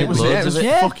around. We did It was, loads it was of it.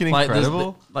 Yeah. fucking Like, there's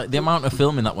incredible. the amount of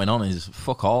filming that went on is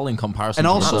fuck all in comparison. And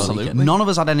to also, last weekend. none of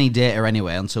us had any data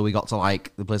anyway until we got to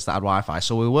like the place that had Wi-Fi,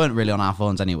 so we weren't really on our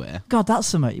phones anyway. God, that's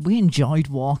something. We enjoyed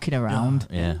walking around.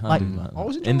 Yeah, I Like- do that. What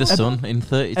was it In the doing? sun, in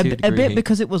 32 A degree bit heat.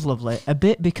 because it was lovely, a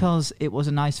bit because it was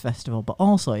a nice festival, but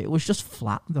also it was just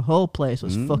flat. The whole place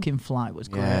was fucking flat. It was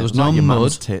great. Yeah. There It was was no like your mud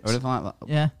mum's or tits. anything like that.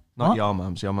 Yeah. Not What? your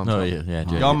mum's. Your mum's. No, not.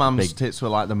 yeah. Your mum's big- tits were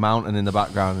like the mountain in the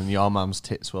background, and your mum's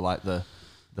tits were like the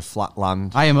flat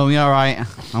land. Hiya, Mum, you alright?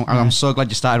 I'm so glad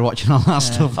you started watching all that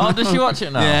stuff. Oh, does she watch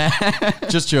it now? Yeah.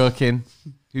 Just joking.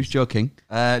 Who's joking?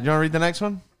 Do you want to read the next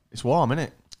one? It's warm, isn't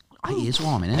it? It is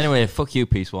warm, innit? Anyway, fuck you,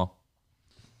 Peace Wall.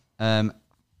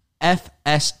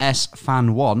 FSS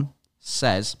Fan 1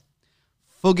 says,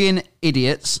 fugging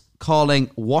idiots calling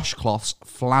washcloths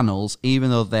flannels even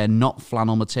though they're not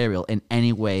flannel material in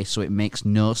any way, so it makes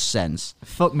no sense.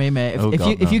 Fuck me, mate. If, Oh, if God,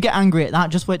 you if no. you get angry at that,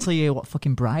 just wait till you hear what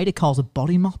fucking Bridie calls a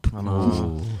body mop. I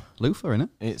know. Loofah, innit?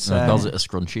 It's No, calls it a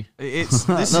scrunchie. it's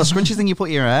No, this, scrunchy thing you put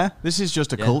in your hair. this is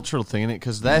just a cultural thing, isn't it?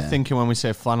 Because they're thinking when we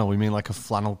say flannel, we mean like a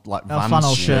flannel, like Vans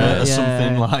flannel shirt, or yeah.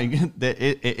 something like.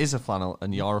 It is a flannel,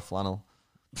 and you're a flannel.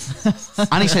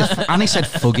 And he said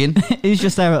fugging. He's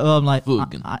just there at home like,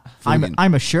 Fucking.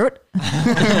 I'm a shirt.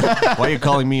 Why are you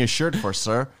calling me a shirt for,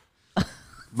 sir?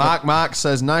 Mark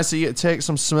says, nice of you to take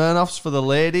some Smirnoffs for the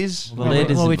ladies. The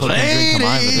ladies well, we in fucking drink them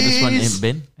either. They just went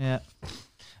in bin.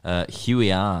 Yeah.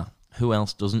 Huey R. Who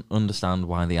else doesn't understand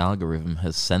why the algorithm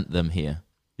has sent them here?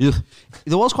 There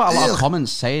was quite a lot of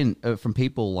comments saying from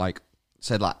people like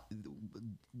said like,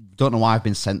 don't know why I've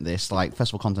been sent this. Like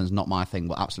festival content's not my thing,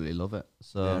 but absolutely love it.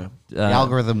 So the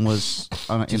algorithm was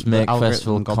just the make algorithm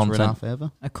festival gods were in our content.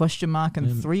 favour. A question mark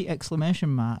and 3 exclamation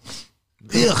marks.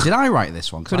 Did I write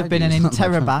this one? 'Cause Could I have been an used that.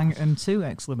 interrobang and 2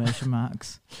 exclamation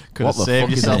marks. Could What have the saved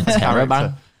fuck is yourself an the character.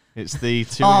 interrobang? It's the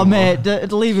two. Oh, in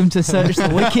mate, leave him to search the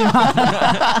wiki, man.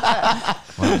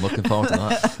 Well, I'm looking forward to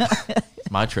that.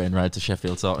 It's my train ride to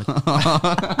Sheffield sorted.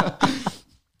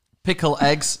 Pickle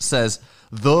Eggs says,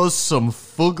 those some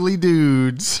fugly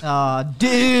dudes. Oh,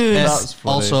 dude. That's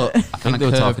funny. Also, I think they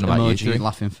were talking about you three.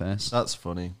 laughing face. That's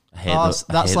funny. I hate Oh, those.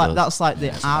 I that's hate like those. that's like the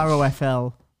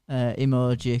ROFL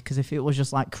emoji, because if it was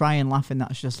just like crying laughing,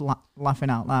 that's just laughing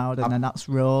out loud, and then that's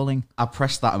rolling I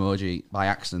pressed that emoji by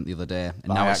accident the other day, and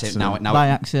By now accident. it's now by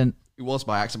accident. it was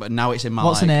by accident, but now it's in my.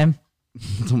 What's the like, name?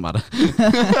 Doesn't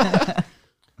matter.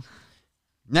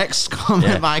 Next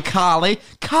comment by Carly.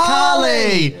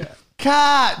 Carly!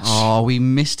 Catch! Oh, we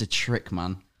missed a trick,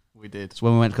 man. We did. So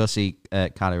when we went to go see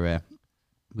Carly Rae,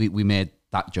 we made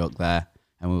that joke there,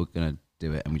 and we were going to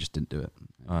do it, and we just didn't do it.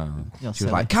 You're She was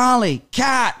silly. like, Carly,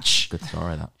 catch! Good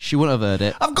story, that. She wouldn't have heard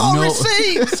it. I've got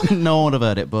receipts! No one would have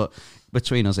heard it, but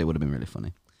between us, it would have been really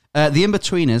funny. The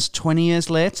In-Betweeners, 20 years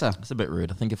later. That's a bit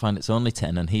rude. I think you find it's only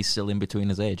 10 and he's still in between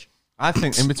his age. I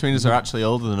think in-betweeners are actually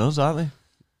older than us, aren't they?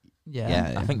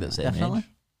 Yeah, I think that's the same definitely. age.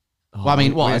 Well, I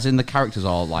mean, what? wait. As in the characters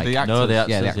all like... The actors. No, the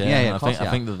actors, yeah, yeah. of course, I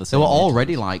think they're the They same were age.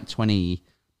 already like 20...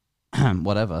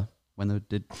 whatever, when they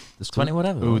did the school. 20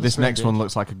 whatever. Ooh, this That's next age. one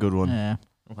looks like a good one. Yeah.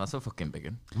 Oh, that's a fucking big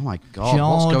one. Oh my God, what's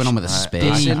George going on with the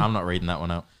spacing? I'm not reading that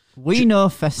one out. We know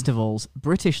festivals,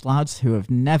 British lads who have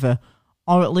never,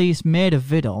 or at least made a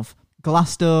vid of,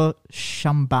 Glasgow,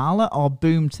 Shambhala or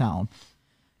Boomtown.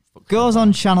 Goes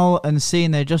on channel and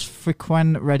seeing they just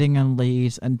frequent Reading and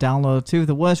Leeds and download 2 of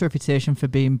the worst reputation for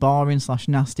being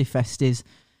boring/nasty festies.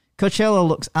 Coachella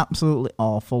looks absolutely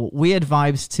awful. Weird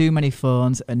vibes, too many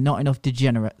phones, and not enough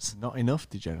degenerates. Not enough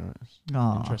degenerates.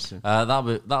 Aw. Interesting.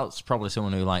 That's probably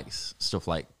someone who likes stuff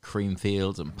like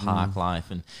Creamfields and Park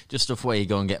Life and just stuff where you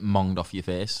go and get monged off your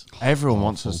face. Everyone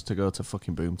wants us to go to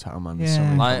fucking Boomtown, man. There's so Yeah.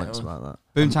 many Like- comments about that.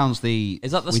 Boomtown's the...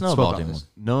 Is that the we spoke snowboarding about one? this.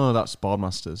 No, that's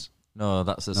Boardmasters. No,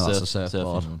 that's a, No, that's surf, a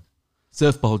surfboard. surfing one.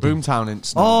 Surfboard. Boomtown in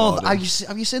Oh, snowboarding.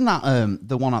 have you seen that,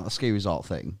 the one at the ski resort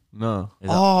thing? No. Is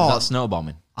that, Oh. is that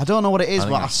snowbombing? I don't know what it is, I think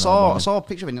but I that's saw snowboarding. a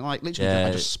picture of it, and like literally, Yeah.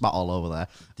 I just spat all over there.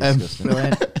 Disgusting.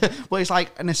 But it's like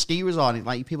in a ski resort, and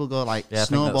like people go like Yeah, I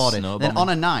think that's snowboarding. Then snowbombing. on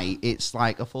a night, it's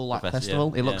like a full like Fest-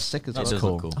 festival. yeah, It yeah. looks sick as It well. does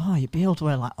look cool. Oh, you'd be able to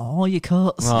wear like all your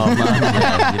coats. Oh, man.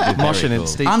 Yeah, you'd be very Moshing in cool.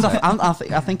 steep And tech.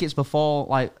 I think it's before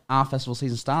like our festival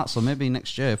season starts, so maybe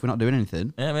next year if we're not doing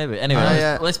anything. Yeah, maybe. Anyway,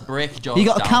 yeah. let's break George You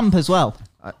got a down. camp as well.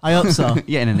 I hope so.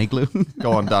 Yeah, in an igloo.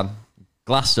 Go on, Dan.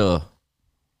 Glasgow.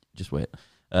 Just wait.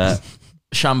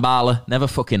 Shambhala. Never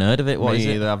fucking heard of it. What Me is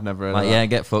it? either, I've never heard Like, of that. yeah,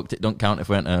 get fucked. It don't count if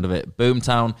we haven't heard of it.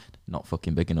 Boomtown. Not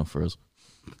fucking big enough for us.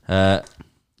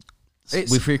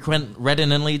 We frequent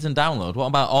Reading and Leeds and Download. What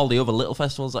about all the other little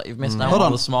festivals that you've missed out? Hold all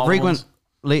on. the small Frequent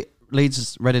ones.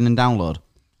 Leeds, Reading, and Download.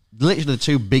 literally the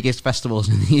two biggest festivals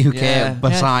in the UK. Yeah.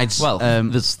 Besides, Well,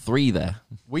 there's 3 there.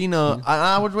 We know.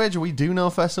 I would wager we do know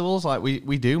festivals. Like we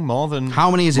do more than. How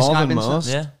many is this more guy than been to? most?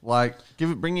 Yeah. Like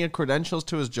bring your credentials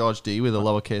to us, George D, with a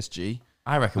lowercase G.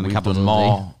 I reckon And a we've capital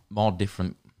done more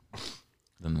different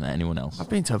than anyone else. I've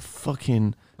been to fucking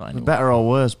Not for anyone. better or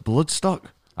worse Bloodstock.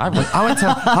 I went,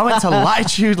 I went to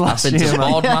Latitude I've last been to year.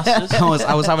 man. Boardmasters.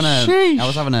 I was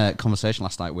Sheesh. having a conversation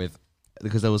last night with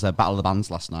because there was a battle of the bands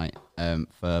last night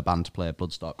for a band to play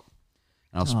Bloodstock,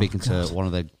 and I was speaking to one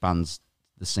of the band's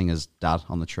the singer's dad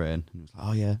on the train. And he was like,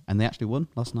 "Oh yeah," and they actually won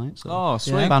last night. So Oh,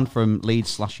 sweet. band from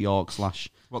Leeds / York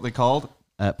 / What they called?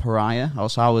 Pariah.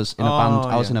 Also, I was in a band.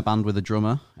 I was yeah. in a band with a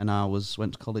drummer, and I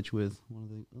went to college with one of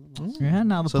the other ones. Yeah,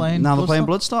 now they're So playing. now they're playing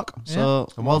Bloodstock. Bloodstock. So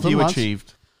And well what have done, you lads.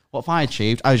 achieved? What have I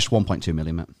achieved? I was just 1.2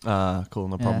 million, mate. Cool,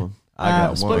 no Yeah.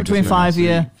 problem. Split between 5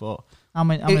 year. How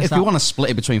many is If that? you want to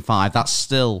split it between 5, that's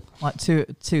still Like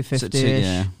 250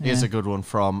 yeah. Here's a good one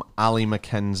from Ali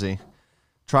McKenzie.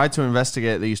 Tried to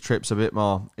investigate these trips a bit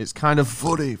more. It's kind of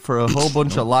funny for a whole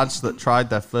bunch of lads that tried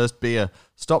their first beer.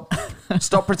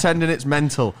 Stop pretending it's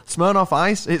mental. Smirnoff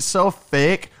Ice, it's so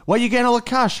fake. Where you getting all the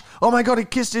cash? Oh my god, he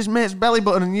kissed his mate's belly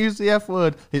button and used the F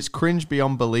word. It's cringe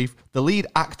beyond belief. The lead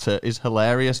actor is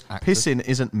hilarious. Pissing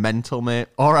isn't mental, mate.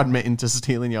 Or admitting to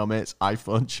stealing your mate's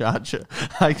iPhone charger.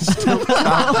 I still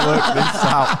can't work this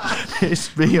out. It's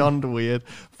beyond weird.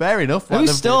 Fair enough. Who like,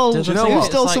 stole, do you know who what?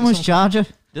 stole It's like someone's some- charger?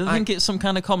 Do you think it's some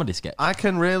kind of comedy sketch? I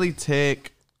can really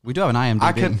take. We do have an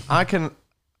IMDb.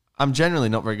 I'm generally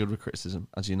not very good with criticism,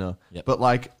 as you know. Yep. But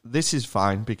like, this is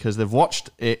fine because they've watched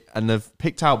it and they've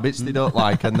picked out bits they don't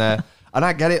like, and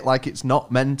I get it. Like, it's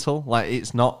not mental. Like,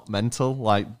 it's not mental.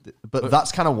 Like, but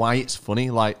that's kind of why it's funny.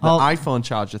 Like the Oh. iPhone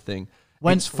charger thing.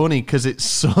 When- It's funny because it's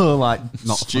so like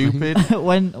Not stupid.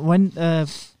 when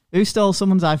who stole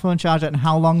someone's iPhone charger and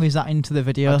how long is that into the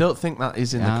video? I don't think that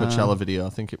is in Yeah. the Coachella video. I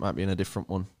think it might be in a different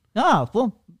one. Ah,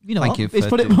 well, you know, Thank you he's for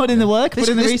put doing- in the work, put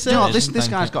in the do research. you know what, this Thank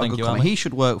guy's you- got a thank good you, comment. Ali. He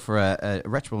should work for a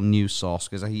reputable news source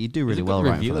because you do really He's a well good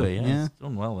writing for reviewer, them. yeah. Yeah. He's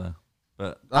done well there.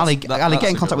 But Ali, get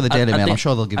in contact with the Daily Mail. I'm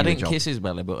sure they'll give I you a didn't job. kiss his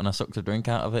belly button. I sucked a drink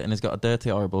out of it, and he's got a dirty,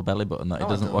 horrible belly button that he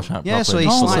doesn't wash out Yeah, so properly. he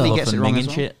Full of slightly fluff gets it and wrong minging as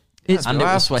well. shit. It's And it I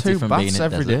was have sweaty 2 from being baths in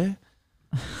every desert.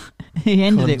 day. He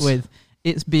ended it Cunts. with,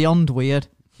 "It's beyond weird."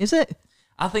 Is it?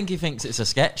 I think he thinks it's a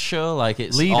sketch show. Like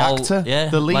it's Lead all, actor? Yeah,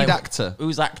 The lead like, actor?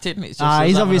 who's acting. It's just He's us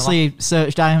having a obviously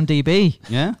searched IMDb.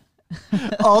 Yeah.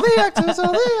 All the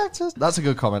actors. That's a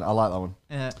good comment. I like that one.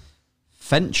 Yeah.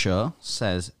 Fencher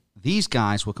says these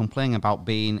guys were complaining about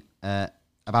being about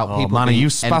Oh people. man, are being you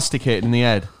spasticated in the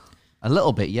head? a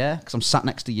little bit, yeah, because I'm sat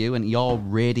next to you and you're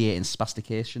radiating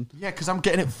spastication. Yeah, because I'm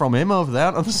getting it from him over there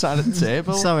on the other side of the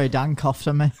table. Sorry, Dan coughed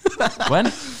on me. laugh.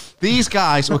 When? These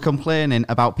guys were complaining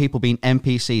about people being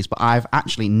NPCs, but I've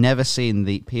actually never seen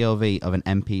the POV of an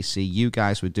NPC. You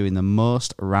guys were doing the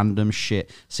most random shit,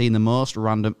 seeing the most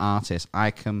random artists. I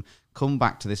can come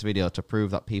back to this video to prove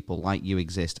that people like you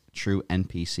exist. True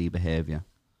NPC behavior.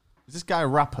 Is this guy a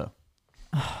rapper?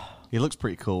 He looks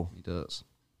pretty cool. He does.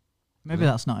 Maybe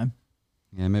that's not him.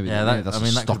 Yeah, maybe. Yeah, maybe that- that's I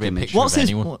mean, a that could stock be a image. picture. What's of his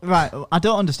anyone. right? I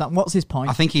don't understand. What's his point?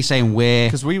 I think he's saying we're.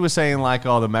 Because we were saying like,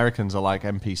 oh, the Americans are like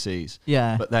NPCs.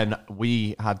 Yeah. But then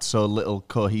we had so little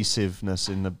cohesiveness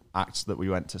in the acts that we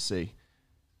went to see.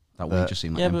 That we just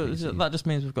seem like Yeah, but NPCs. that just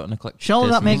means we've got an eclectic. Surely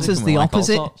taste that in makes music us and we the like all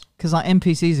opposite, sorts. because like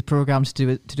NPCs are programmed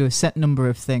to do a set number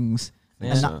of things,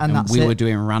 Yeah. and, So- and that's we it. were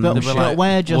doing random But They were shit. like,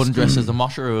 we're just one dresses a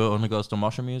mosher who only goes to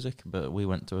mosher music, but we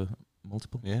went to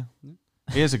multiple. Yeah.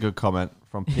 Here's a good comment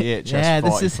from PHS44. yeah,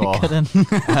 this is good.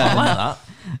 I like that.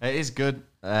 It is good.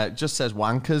 It just says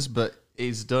wankers, but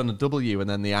he's done a W and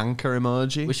then the anchor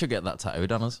emoji. We should get that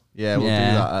tattooed on us. Yeah, we'll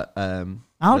Yeah. do that at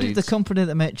How did the Leeds. company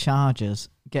that make chargers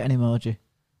get an emoji?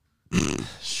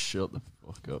 Shut the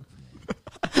fuck up.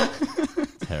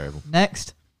 Terrible.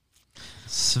 Next,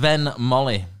 Sven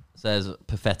Molly says,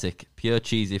 pathetic, pure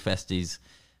cheesy festies.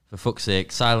 For fuck's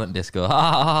sake, silent disco. Ha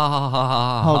ha ha ha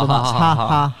ha. hold on, that's ha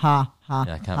ha ha ha.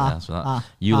 Yeah, I can't ha, be asked for that. ha,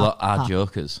 You ha, lot are ha.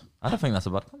 jokers. I don't think that's a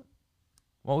bad comment.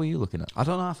 What were you looking at? I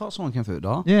don't know. I thought someone came through the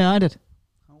door. Yeah, I did.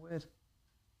 How weird.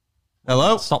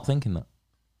 Hello? Stop thinking that.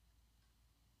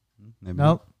 Maybe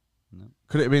Nope.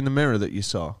 Could it have been the mirror that you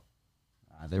saw?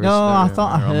 There No, I there,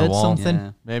 thought I mirror on the heard wall. something.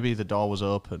 Yeah. Maybe the door was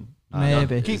open.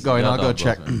 Maybe. Keep going, Your I'll go dog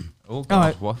check. goes, oh, God.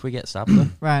 Alright. What if we get stabbed? Though?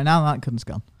 Right, now that gun's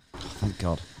gone. Thank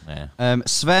God. Yeah.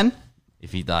 Sven,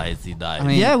 If he dies, he dies. I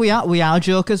mean- Yeah, we are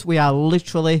jokers. We are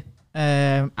literally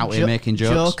Out here making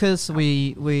jokes. Jokers.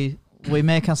 We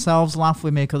make ourselves laugh.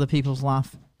 We make other people's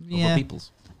laugh. Other Yeah.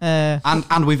 people's.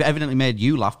 and we've evidently made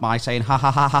you laugh by saying ha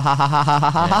ha ha ha ha ha ha ha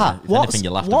ha ha. Yeah, if anything, you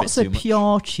laughed What's a a bit too much.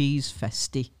 pure cheese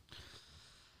festy?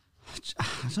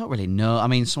 I don't really know. I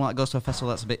mean, someone that goes to a festival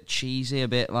that's a bit cheesy, a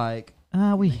bit like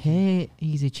We hate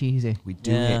easy cheesy. we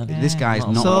do. Yeah. This guy's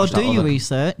not. So watched that do your other-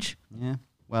 research. Yeah.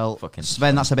 Well, Fucking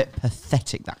Sven, that's a bit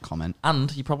pathetic. That comment.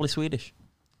 And you're probably Swedish.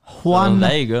 Juan So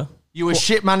there you go. You were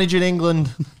shit managing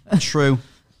England. True.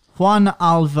 Juan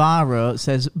Alvaro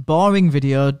says, boring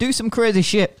video, do some crazy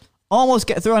shit, almost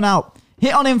get thrown out,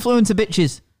 hit on influencer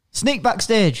bitches, sneak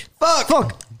backstage. Fuck.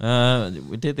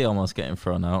 We did the almost getting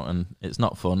thrown out, and it's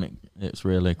not fun. It's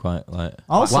really quite like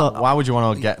Also, Why would you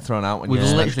want to get thrown out when We've you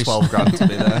spent literally 12 grand to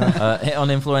be there? hit on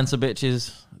influencer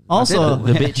bitches. Also-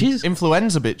 the bitches.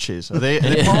 Influenza bitches. Are they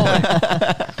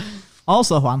poorly?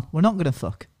 also, Juan, we're not gonna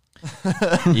fuck.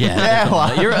 Yeah,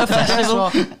 well, you're at a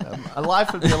festival.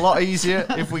 Life would be a lot easier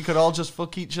if we could all just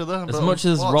fuck each other. As but much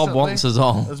as Rob wants us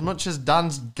all. As much as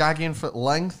Dan's gagging for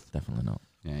length. Definitely not.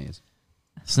 Yeah, he is.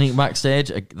 Sneak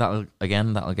backstage. That'll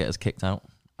get us kicked out.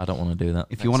 I don't want to do that.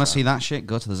 If you want to see that shit,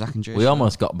 go to the Zach and Jay We show.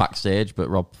 almost got backstage, but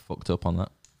Rob fucked up on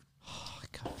that.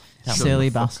 Can't Silly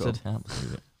believe bastard. it. Can't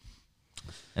believe it.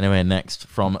 Anyway, next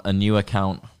from a new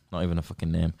account. Not even a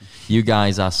fucking name. You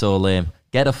guys are so lame.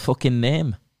 Get a fucking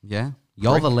name. Yeah.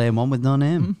 You're the lame one with no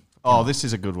name. Oh, this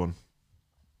is a good one.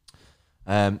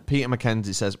 Peter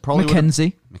McKenzie says probably would've-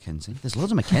 Mackenzie. Mackenzie. There's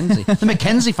loads of Mackenzie. The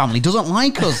Mackenzie family doesn't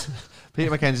like us.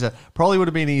 Peter McKenzie said probably would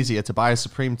have been easier to buy a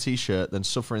Supreme t-shirt than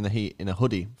suffer in the heat in a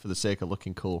hoodie for the sake of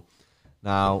looking cool.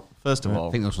 Now, first of all,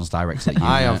 I think this one's directed at you.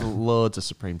 I yeah. have loads of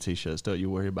Supreme t-shirts. Don't you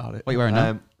worry about it. What are you wearing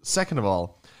now? Second of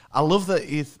all, I love that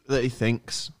he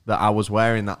thinks that I was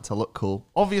wearing that to look cool.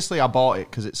 Obviously, I bought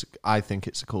it because I think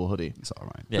it's a cool hoodie. It's all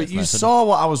right. Yeah, but it's you nice, saw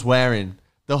what I was wearing.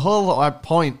 The whole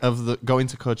point of going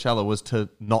to Coachella was to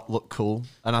not look cool,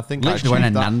 and I think I Literally wearing a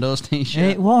achieved that. Nando's Hey,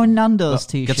 t-shirt. what a Nando's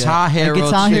t-shirt. Guitar Hero A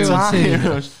Guitar too. Hero Guitar too.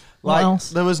 Heroes. What Like else?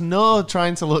 there was no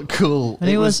trying to look cool. And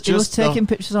he was just taking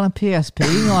pictures on a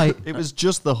PSP. Like, It was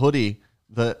just the hoodie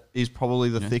that is probably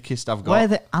the thickest I've got. where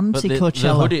the But the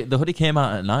anti-Coachella. hoodie came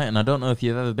out at night, and I don't know if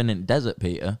you've ever been in desert,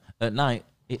 Peter. At night,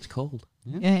 it's cold.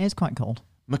 Yeah, it is quite cold.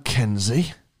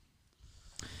 Mackenzie.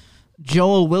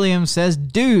 Joel Williams says,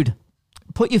 dude,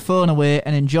 put your phone away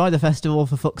and enjoy the festival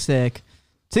for fuck's sake.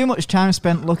 Too much time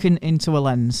spent looking into a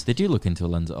lens. Did you look into a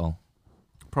lens at all?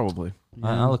 Probably.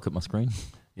 I'll look at my screen.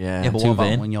 Yeah. Yeah, but Too what about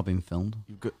vain. when you're being filmed?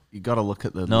 You got to look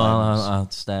at the No, lens. I'll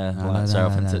stare, No, stare no,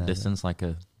 off no, into no, no. distance like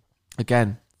a.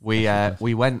 Again, we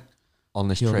went on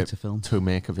this Purely trip to film. to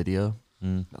make a video.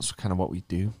 Mm. That's kind of what we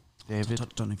do, David.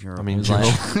 Don't know if you're. I mean, It was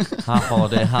like half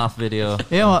holiday, half video.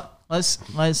 You know what?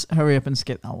 Let's hurry up and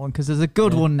skip that one because there's a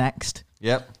good one next.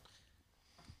 Yep.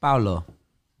 Paolo.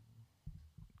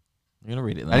 You're gonna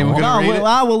read it then. Anyone gonna read it?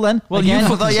 I will then. Well, Again,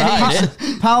 you fucking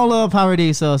started Paolo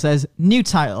Paradiso says, new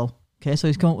title. Okay, so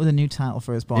he's come up with a new title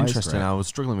for his boys. Interesting. I was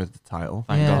struggling with the title.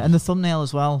 Thank Yeah, God. and the thumbnail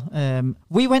as well.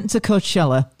 We went to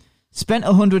Coachella, spent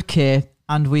 100k,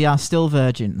 and we are still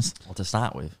virgins. Well, to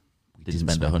start with, did Didn't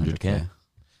spend 100k.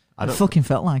 I It don't. fucking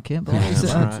felt like it, but Yeah,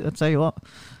 that's right. I'll tell you what.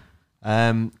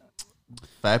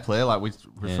 Fair play. Like we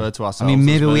refer to I ourselves. mean,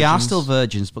 maybe as we are virgins. still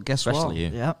virgins, but guess what? Especially you.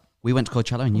 Yeah, We went to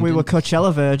Coachella and you we were didn't.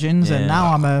 Coachella virgins, and Yeah.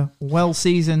 now I'm a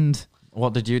well-seasoned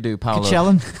What did you do, Paolo?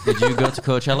 Coachella. Did you go to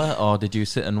Coachella, or did you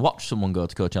sit and watch someone go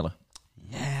to Coachella?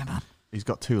 Yeah, man. He's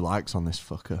got 2 likes on this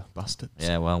fucker bastard.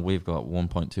 Yeah, well, we've got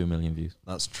 1.2 million views.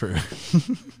 That's true.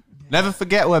 Never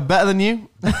forget we're better than you.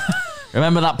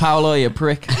 Remember that, Paolo, you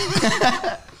prick.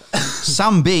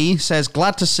 Sam B says,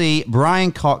 glad to see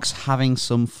Brian Cox having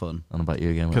some fun. I don't know about you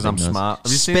again. Because I'm big nose. smart.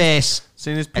 Have you Space.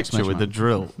 seen his picture Exclamation with the mark.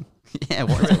 drill? Yeah,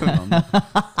 what is going on?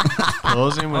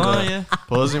 Posing with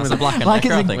posing with It's a Black and Like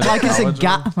Decker, I it's think. a, like it's a College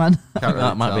gap, man. Can't really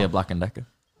That might be tell. a Black and Decker.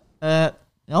 I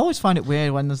always find it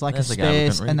weird when there's like There's a a guy we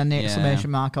space couldn't and then the read.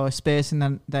 exclamation mark, or a space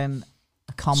and then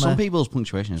a comma. Some people's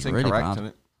punctuation is It's really incorrect, bad. isn't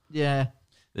it? Yeah.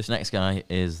 This next guy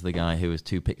is the guy who is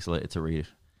too pixelated to read.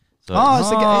 So Oh, it's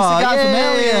the guy from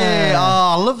earlier. Oh,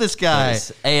 I love this guy.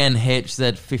 it's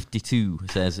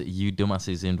ANHZ52 says, you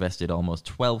dumbasses invested almost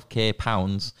 12k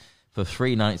pounds for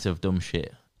 3 nights of dumb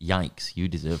shit. Yikes, you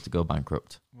deserve to go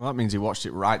bankrupt. Well, that means he watched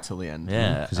it right till the end.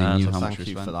 Yeah, 'Cause he and knew So how much thank we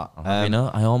you spent. for that. you know,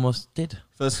 I almost did.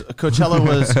 First,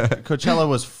 Coachella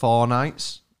was 4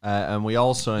 nights, and we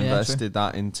also Yeah, invested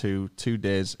that into 2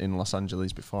 days in Los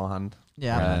Angeles beforehand.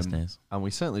 Yeah. Very nice days. And we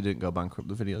certainly didn't go bankrupt.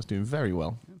 The video's doing very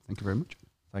well. Thank you very much.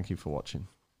 Thank you for watching.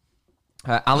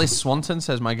 Alice Swanton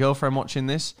says, my girlfriend watching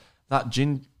this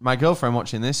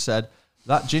said,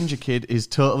 that ginger kid is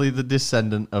totally the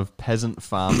descendant of peasant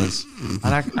farmers.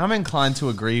 And I'm inclined to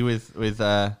agree with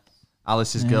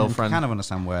Alice's I girlfriend. kind of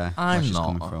understand where I'm she's not,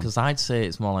 coming from. because I'd say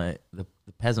it's more like the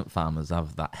peasant farmers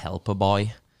have that helper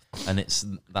boy and it's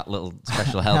that little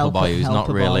special helper boy who's not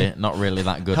helper really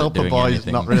that good at Helper doing boy's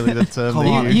anything. not really the term. Come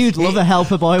they on, use. You'd love a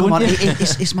helper boy, Come on, wouldn't you?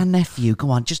 it's my nephew.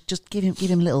 Come on, just give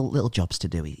him little jobs to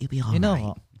do. He'll be all You know right.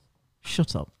 what?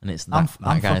 Shut up. And it's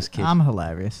that guy's kid. I'm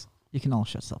hilarious. You can all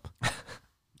shut up.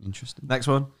 Interesting. Next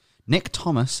one. Nick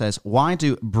Thomas says, "Why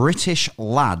do British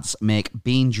lads make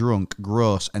being drunk,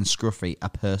 gross, and scruffy a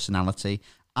personality?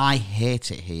 I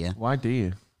hate it here." Why do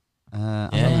you?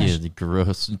 Yeah, you the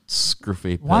gross,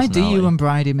 scruffy. Why do you personality. and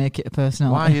Bridie make it a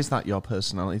personality? Why is that your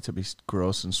personality to be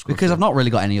gross and scruffy? Because I've not really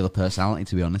got any other personality,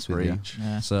 to be honest with you. Preach.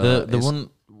 Yeah. So The it's-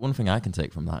 one thing I can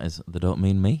take from that is they don't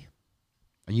mean me.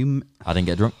 are you? I didn't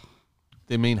get drunk.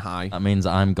 They mean hi. That means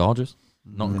I'm gorgeous,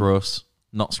 not gross,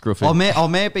 not scruffy. Or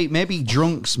maybe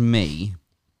drunk's me,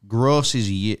 gross is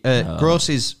you. Gross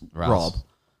is Raz. Rob,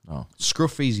 Oh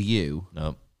scruffy's you,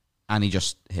 no. and he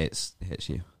just hits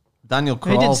you. Daniel He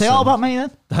didn't say all Carlson. about me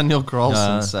then. Daniel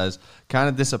Carlson says, kind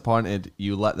of disappointed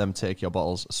you let them take your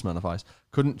bottles, Smirnoff Ice.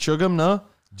 Couldn't chug them, no?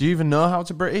 Do you even know how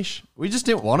to British? We just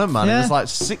didn't want them, man. It Yeah. was like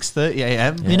 6:30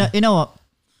 a.m. You know what?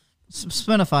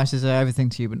 Smirnoff Ices are everything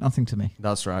to you, but nothing to me.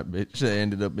 That's right, bitch. They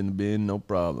ended up in the bin, no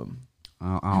problem.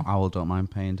 I will don't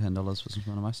mind paying $10 for some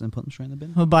fun of ice and putting them straight in the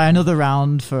bin. We'll buy another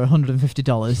round for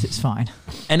 $150. It's fine.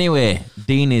 Anyway,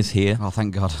 Dean is here, Oh,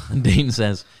 thank God. and Dean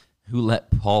says, "Who let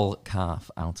Paul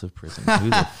Calf out of prison? Who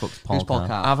the fuck's Paul Who's Paul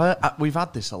Calf?" Calf? We've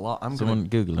had this a lot. Someone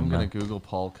Google him I'm going now. to Google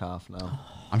Paul Calf now.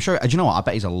 I'm sure. Do you know what? I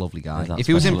bet he's a lovely guy. Yeah, that If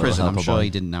he was in special prison, little I'm sure helper boy. he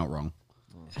didn't out wrong.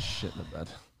 Shit the bed.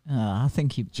 I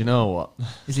think he Do you know what?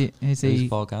 is. He Who's he.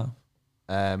 Paul Calf?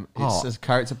 It's a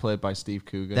character played by Steve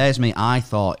Coogan. There's me. I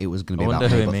thought it was going to I be about wonder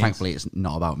who me, it but means. thankfully it's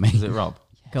not about me. Is it Rob?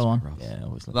 Go on. Yeah,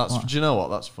 obviously. That's. What? Do you know what?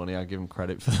 That's funny. I give him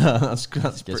credit for that. That's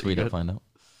Guess pretty we good. don't find out.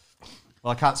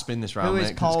 Well, I can't spin this round, Who is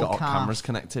mate, 'cause it's Paul got all Calf? cameras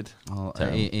connected. Oh,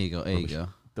 Terrible. here you go. Here you go.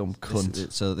 Dumb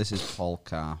cunt. So this is Paul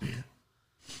Carr.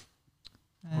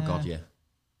 Oh God, yeah.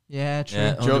 Yeah, true.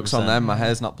 Yeah. Jokes on 100%. them. My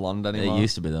hair's not blonde anymore. It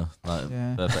used to be though. Like,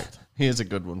 Yeah. Perfect. Here's a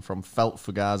good one from Felt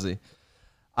Fugazi.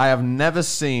 I have never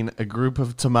seen a group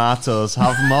of tomatoes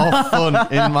have more fun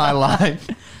in my life.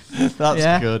 That's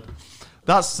Yeah. good.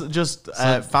 That's just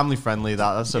family friendly.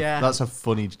 That's a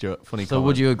funny joke. Funny. So comment.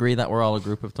 would you agree that we're all a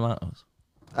group of tomatoes?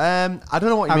 I don't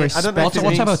know what you I mean. I don't know respect if it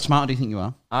What type of means- tomato do you think you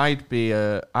are?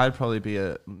 I'd probably be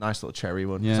a nice little cherry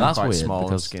one. Yeah. So that's quite weird small and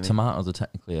because skinny. tomatoes are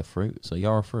technically a fruit. So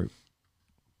you're a fruit.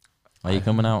 Are you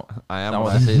coming out? I Is am that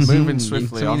what this is? moving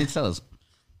swiftly So you on. need to tell us.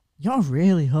 You're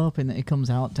really hoping that he comes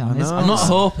out down. know. I'm not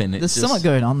hoping. It's There's just, something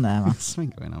going on there, man. There's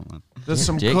something going on, man. There's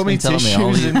some Jake's cummy been telling me all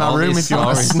tissues these- in my all room these if you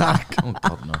want a stories. snack. Oh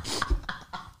God, no.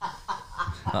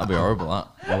 That'd be horrible. That.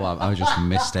 Oh, I just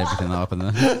missed everything that happened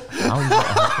there. How is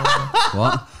that?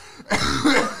 What?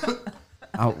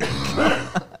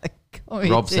 Oh,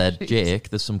 Rob said, "Jake,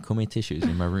 there's some cummy tissues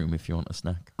in my room if you want a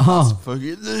snack." oh.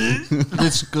 Fucking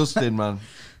disgusting, man.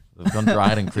 They've gone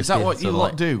dried and crispy. Is that what so you they're lot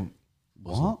like, do?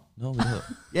 What? No, we don't.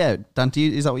 Yeah, Dan,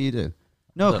 is that what you do?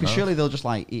 No, don't because know. surely they'll just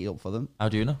like eat it up for them. How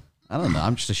do you know? I don't know.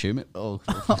 I'm just assuming. Oh,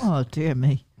 Oh dear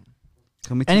me.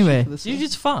 can we Anyway. Did you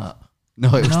just fart? No,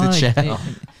 it was No, the chair.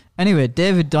 Anyway,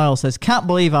 David Doyle says, "Can't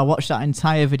believe I watched that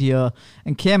entire video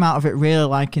and came out of it really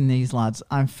liking these lads.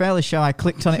 I'm fairly sure I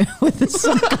clicked on it with the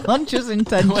subconscious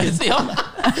intention." Where's the on?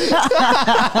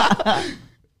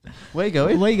 Where you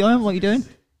going? Where you going? What are you doing?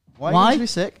 Why? Why? Are you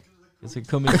sick? It's a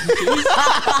cummy.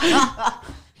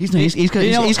 He's going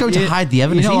to hide the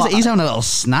evidence. you know what? He's having a little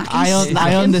snack. I He's I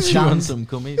You want understand. some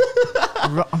cummy?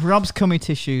 Rob's cummy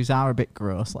tissues are a bit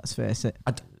gross. Let's face it.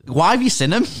 Why have you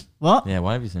seen him? What? Yeah,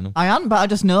 why have you seen them? I hadn't, but I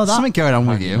just know that. Something going on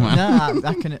with you, man. Nah,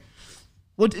 I can.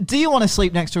 Well, do you want to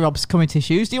sleep next to Rob's cummy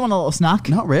tissues? Do you want a little snack?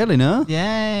 Not really, no.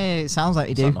 Yeah, it sounds like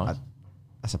you do. Is that nice?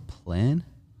 That's a plane.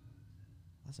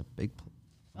 That's a big.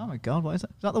 Oh my god, what is that?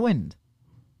 Is that the wind?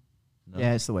 No.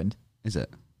 Yeah, it's the wind. Is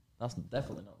it? That's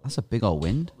definitely not. That's a big old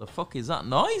wind. The fuck is that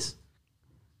noise?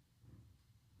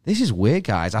 This is weird,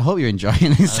 guys. I hope you're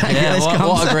enjoying this. Yeah, this what a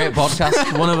concept. great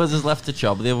podcast. One of us has left a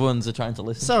job, the other ones are trying to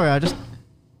listen. Sorry, I just.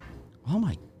 Oh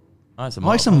my! Oh, it's a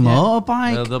Oh, it's a motorbike.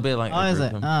 motorbike. They'll be like, Oh, is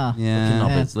it? Ah. Yeah.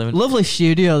 Fucking hobbits living- Lovely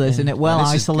studio, this, isn't it? Well This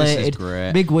is isolated,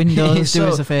 great. big windows. Do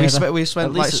us a favour. We spent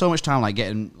At like least so much time like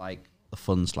getting like the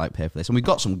funds to like pay for this, and we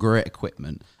got some great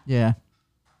equipment. Yeah.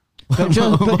 But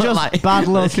just Like- bad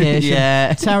location.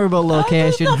 Yeah. Terrible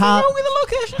location. Hard, with the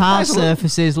location. hard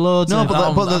surfaces. Loads No, of.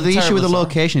 but the issue terrible with the sorry.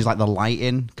 location is like the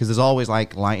lighting, because there's always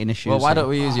like lighting issues. Well, why don't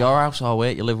we use your house? Oh,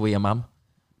 wait, you live with your mum.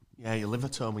 Yeah, you live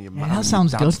at home with your Yeah, man. that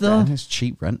sounds good though. It's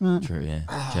cheap rent, mate. True, yeah.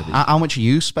 How much are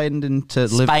you spending to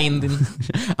live? Spending.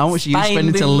 How much are you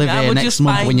spending to Spending. live How here much next you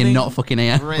month when you're spending? not fucking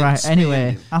here? Right.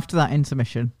 Anyway, after that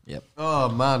intermission, Yep. Oh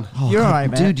man. you're all right,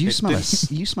 mate. Dude, you smell a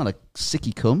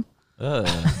sicky cum.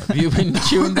 Have you been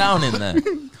chewing down in there?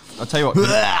 I'll tell you what.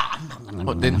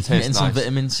 What didn't Getting taste some nice.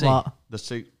 vitamin C. What?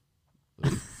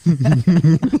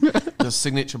 The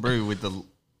signature brew with the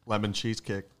lemon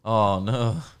cheesecake. Oh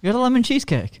no. You had a lemon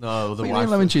cheesecake? No, the What do you wife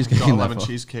mean lemon cheesecake got a in there lemon for?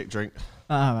 cheesecake drink.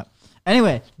 Right.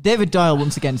 Anyway, David Doyle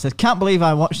once again says, can't believe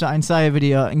I watched that entire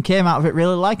video and came out of it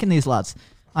really liking these lads.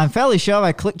 I'm fairly sure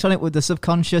I clicked on it with the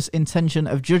subconscious intention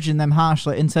of judging them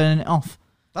harshly and turning it off.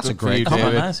 That's Good a for great you, comment.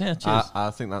 David. Nice, yeah, cheers.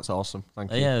 I think that's awesome.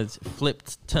 Thank you. Yeah, it's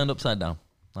flipped, turned upside down.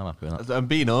 I'm happy with that. And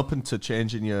being open to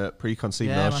changing your preconceived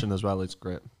Yeah, notion as well is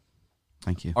great.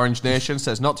 Thank you. Orange Nation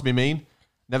says, not to be mean,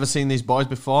 never seen these boys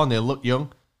before and they look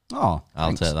young. Oh, I'll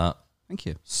thanks. take that. Thank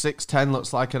you. 6'10"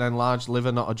 looks like an enlarged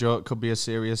liver, not a joke. Could be a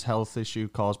serious health issue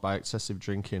caused by excessive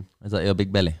drinking. Is that your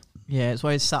big belly? Yeah, it's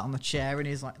why he's sat on the chair and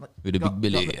he's like With a big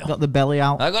belly. got the belly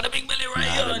out. I got a big belly right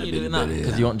here. And you're doing that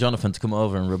because you want Jonathan to come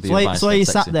over and rub So, your why- biceps. so you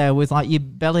sexy. sat there with like your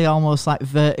belly almost like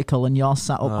vertical and you're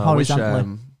sat up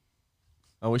horizontally.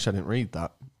 I wish I didn't read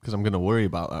that because I'm going to worry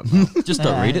about that now. Just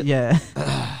don't read it. Yeah.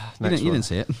 You didn't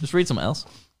see it. Just read something else.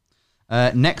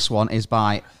 Next one is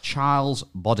by Charles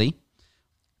Body.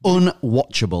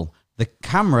 Unwatchable. The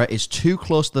camera is too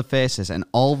close to the faces and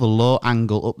all the low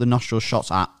angle up the nostril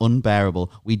shots are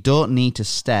unbearable. We don't need to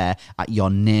stare at your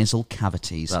nasal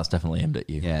cavities. That's definitely aimed at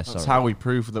you. Yeah, That's sorry. how we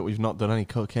prove that we've not done any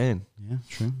cocaine. Yeah,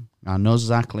 true. Our noses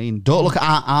are clean. Don't look at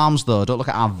our arms, though. Don't look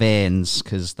at our veins,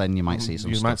 because then you might see some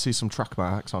You stuff. might see some track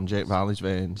marks on Jake Varley's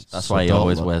veins. That's So why he don't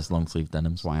always look. wears long sleeve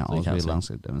denims. That's why I so you always can't wear see.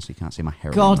 landscape down so you can't see my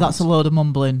hair. God, that's a load of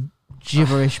mumbling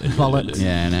gibberish bollocks.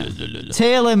 Yeah, innit?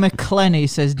 Taylor McClenny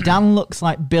says Dan looks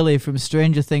like Billy from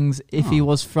Stranger Things if he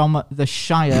was from the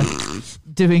Shire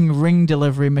doing ring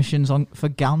delivery missions for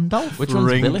Gandalf. Which one's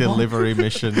Ring Billy? delivery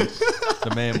mission.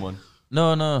 The main one.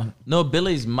 No.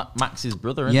 Billy's Max's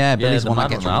brother. Isn't Yeah, he? Billy's the one that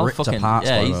mad gets I'll ripped fucking- apart,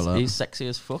 Yeah, spoiler alert. he's sexy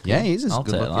as fuck. Yeah, he is as I'll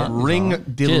good take looking. that. Ring Cheers,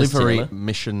 delivery Taylor.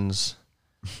 missions.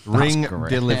 Ring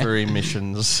great. delivery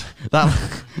missions.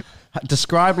 That,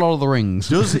 describe Lord of the Rings.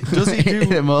 Does he do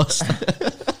the most?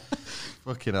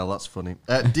 Fucking hell, that's funny.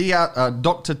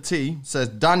 Dr. T says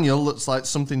Daniel looks like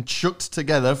something chucked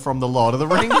together from the Lord of the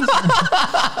Rings.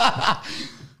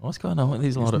 What's going on with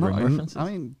these Lord of the Rings references?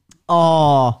 I mean,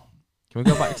 Oh, Can we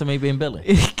go back to me being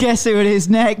Billy? guess who it is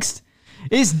next?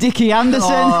 It's Dickie Anderson.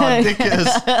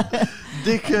 Oh,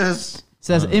 Dickers.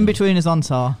 Says in between is on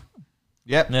tour.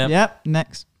 Yep. Yeah. Yep,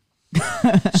 next.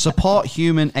 support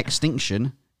human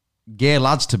extinction. Gay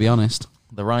lads, to be honest.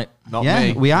 The right. Not Yeah,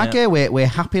 me. we are Yeah. gay. We're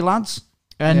happy lads.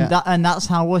 And Yeah. that's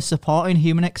how we're supporting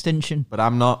human extinction. But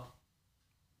I'm not.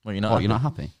 Well, you're not. What, you're not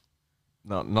happy?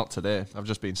 No, not today. I've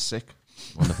just been sick.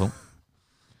 Wonderful.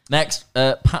 Next,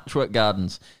 Patchwork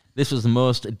Gardens. This was the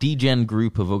most degen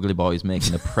group of ugly boys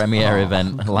making a premiere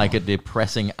event like a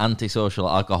depressing antisocial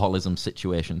alcoholism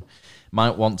situation.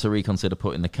 Might want to reconsider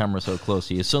putting the camera so close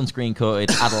to your sunscreen-coated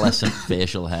adolescent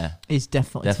facial hair. He's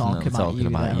definitely Definitely talking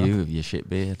about there. you with your shit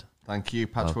beard. Thank you,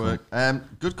 Patchwork.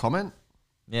 Good comment.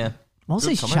 Yeah. What's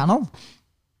Good his comment. channel?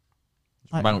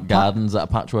 Like, About gardens at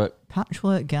Patchwork.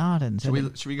 Patchwork Gardens.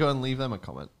 Should we go and leave them a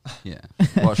comment? Yeah.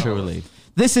 What should we leave?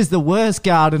 This is the worst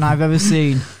garden I've ever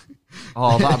seen.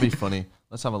 Oh, that'd be funny.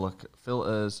 Let's have a look.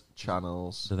 Filters,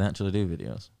 channels. Do they actually do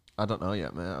videos? I don't know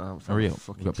yet, mate. I haven't For found real? the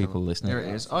fucking We've got people channel. listening. Here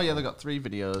it is. Oh, yeah, they've got 3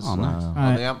 videos. Oh, nice. Wow.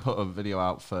 Right. They haven't put a video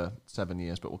out for 7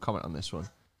 years, but we'll comment on this one.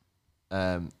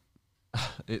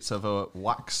 It's of a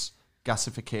wax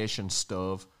gasification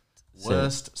stove.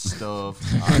 Worst stove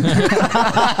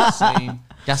I've seen.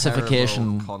 Gasification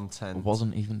Terrible content.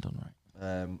 wasn't even done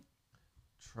right.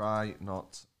 Try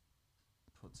not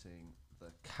putting the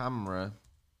camera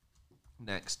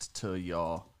next to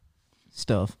your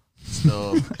Stuff.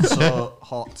 stove. So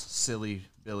hot, silly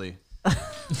Billy.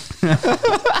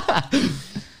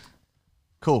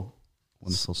 Cool.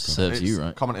 Wonderful stuff. Serves you It's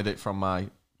right. Commented it from my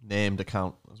named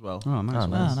account as well. Oh, nice. Oh, one.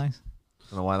 nice. Ah, nice.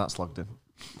 Don't know why that's logged in.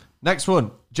 Next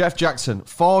one, Jeff Jackson.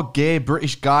 4 gay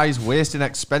British guys wasting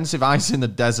expensive ice in the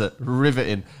desert.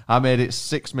 Riveting. I made it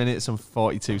 6 minutes and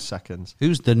 42 seconds.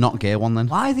 Who's the not gay one then?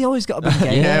 Why they always got to be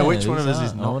gay? Yeah, which one who's of us that?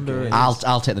 is I not wonder gay? who-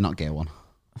 I'll take the not gay one.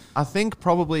 I think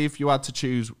probably if you had to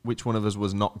choose which one of us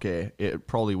was not gay, it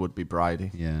probably would be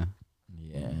Bridie. Yeah.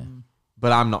 Yeah.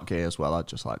 But I'm not gay as well, I'd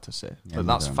just like to say. Yeah, But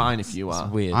that's neither am fine if you are.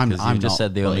 It's weird I'm- because I'm you just not,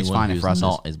 said the but only it's one fine if who's Raz is.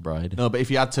 not is Bride. No, but if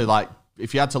you had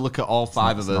to look at all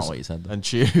 5 of that's us not what you said, though. and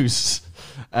choose,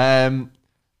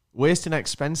 wasting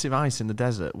expensive ice in the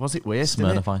desert. Was it wasting it?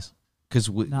 Smirnoff Ice. Because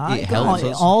Nah, it helps it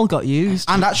us. all got used.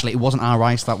 And actually, it wasn't our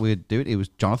ice that we'd do it. It was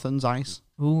Jonathan's ice.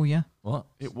 Oh, yeah. What?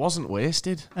 It wasn't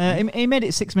wasted. He made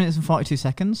it 6 minutes and 42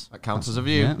 seconds. That counts as a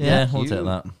view. Yeah. Yeah, Yeah, we'll you- take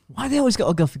that. Why they always got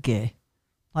to go for gay?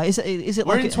 Like, is it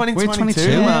We're like in a- 2022,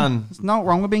 Yeah. man. There's no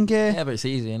wrong with being gay. Yeah, but it's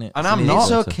easy, isn't it? And I'm not.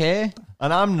 It's okay.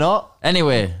 And I'm not.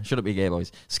 Anyway, should it be gay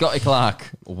boys? Scotty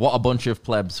Clark, what a bunch of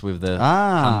plebs with the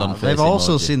hand on face. They've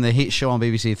also emoji. seen the hit show on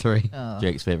BBC Three.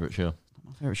 Jake's favourite show.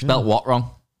 Favorite show. Spelt what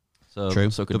wrong? So, True.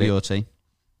 So could be. WOT.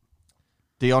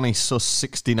 Dionysus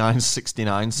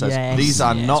 6969 says Yes. these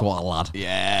are Yes, not. what a lad.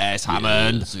 Yes,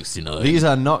 Hammond. 69. These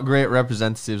are not great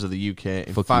representatives of the UK.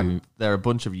 In Fuck fact, you. they're a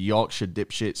bunch of Yorkshire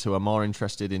dipshits who are more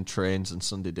interested in trains and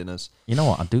Sunday dinners. You know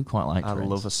what? I do quite like I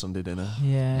trains. love a Sunday dinner.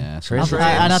 Yeah. Trains.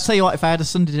 And I'll tell you what, if I had a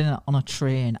Sunday dinner on a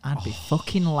train, I'd be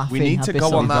fucking laughing. We need I'd to be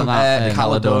go so on good. that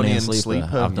Caledonian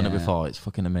sleeper. I've done it Yeah. before. It's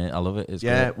fucking amazing. I love it. It's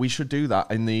Yeah, great. we should do that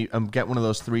in the get one of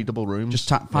those 3 double rooms. Just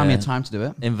find me a Yeah. time to do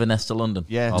it. Inverness to London.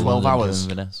 Yeah, Or 12 London to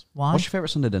hours. Inverness. Why? What's your favourite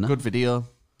Sunday dinner? good video.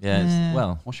 Yeah, Yeah. it's,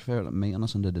 well, What's your favourite meat on a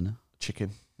Sunday dinner?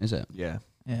 Chicken. Is it? Yeah,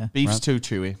 Yeah. beef's Right. too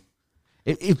chewy.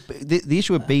 If the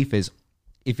issue with beef is,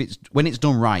 if it's when it's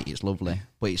done right, it's lovely,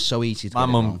 but it's so easy to My get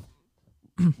it mum wrong.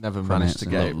 never Cranny, managed to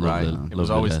it's get it lovely, right. lovely, It was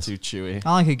lovely always days. too chewy.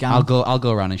 I like a gammon. I'll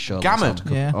go around and show. Gammon?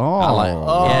 Yeah. Oh, I like.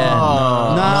 Oh. Yeah,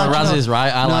 Oh. no, Raz do you is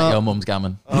right. I no. like your mum's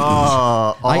gammon.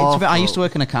 Oh, I used to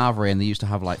work in a carvery and they used to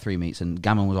have like 3 meats, and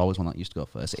gammon was always one that used to go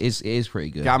first. It is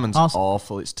pretty good. Gammon's Also-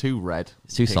 awful. It's too red.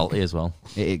 It's too Pink. salty as well.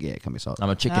 It can be salty. I'm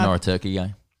a chicken or a turkey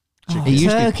guy. Oh, It used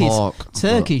to be turkey's- pork.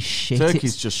 Turkey's shit. Turkey's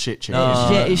It's just shit chicken. No.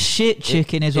 shit. It's shit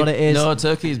chicken is what it is. No,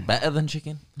 turkey is better than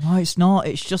chicken. No, it's not.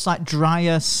 It's just like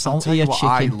drier, I'll tell you saltier what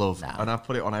I chicken. love, and I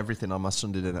put it on everything on my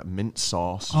Sunday dinner: mint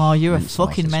sauce. Oh, you're a Mint sauce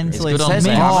fucking is great. mentalist. It's good on Says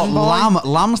Mint. oh,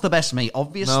 lamb's the best meat,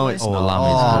 obviously. No, it's Oh, not. lamb Oh,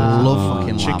 I love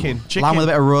fucking Chicken. lamb. Chicken. Lamb with a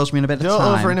bit of rosemary and a bit of Don't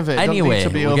thyme. over innovate. Anyway, Don't need to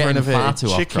be we're over getting far innovated. too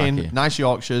off Chicken, track here. nice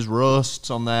Yorkshires, roasts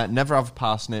on there. Never have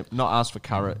parsnip. Not ask for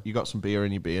carrot. You got some beer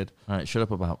in your beard. All right, shut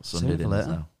up about Sunday Save it for dinners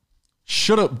later. now.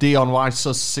 Shut up, Dion. Why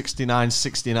so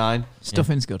 6969?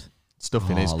 Stuffing's good.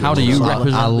 Stuffing is. How do you good.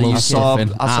 represent I the love I UK? saw,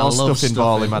 stuffing. I saw I love stuffing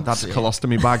ball in stuffing. my dad's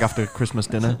colostomy bag after Christmas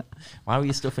dinner. Why were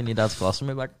you stuffing your dad's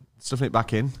colostomy bag? Stuffing it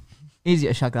back in. Easier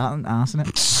to shag that than arse, isn't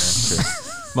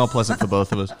it? More pleasant for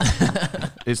both of us.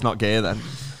 It's not gay then.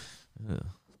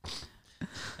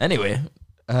 Anyway,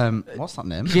 What's that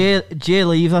name? J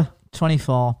Lever,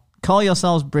 24. Call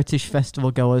yourselves British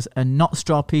festival goers and not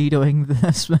torpedoing the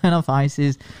Smirnoff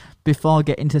Ices before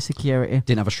getting to security.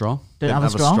 Didn't have a straw. Didn't have a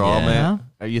straw? Yeah. mate.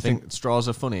 Yeah. You think straws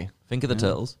are funny? think of the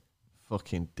turtles.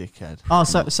 Fucking dickhead. Oh,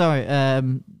 sorry.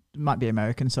 Might be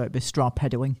American, so it'd be straw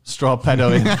peddling. Straw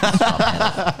pedoing.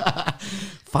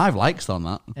 5 likes on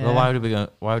that. Well, why would we go?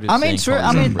 Why would we? I mean, true.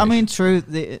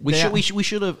 True. We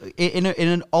should have in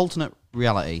an alternate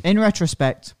reality. In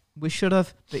retrospect, we should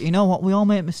have. But you know what? We all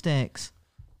make mistakes.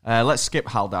 Let's skip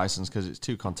Hal Dyson's because it's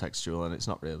too contextual and it's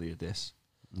not really a diss.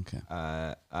 Okay.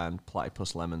 And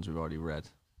Platypus Lemons we've already read.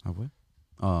 Have we?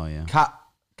 Oh yeah.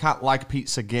 Cat like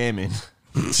pizza gaming.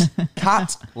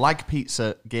 Cat like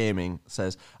pizza gaming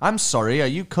says, "I'm sorry, are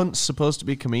you cunts supposed to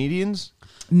be comedians?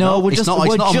 No, we're it's just not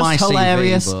we're on my just CV,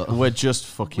 hilarious. but- We're just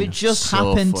fucking. We just so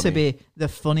happen funny. to be the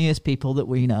funniest people that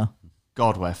we know.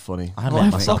 God, we're funny. I We're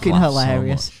made myself fucking laugh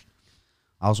hilarious. So much.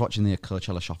 I was watching the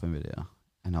Coachella shopping video,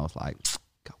 and I was like,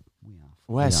 God,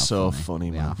 We're we are so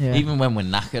funny, We man. are. Yeah. Even when we're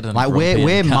knackered and Like grumpy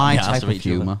we're and can't my be arsed type with of each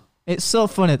other. humour. It's so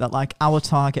funny that like our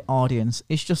target audience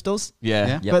is just us, Yeah.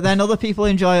 Yeah. Yep. but then other people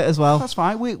enjoy it as well. That's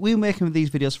fine. We're making these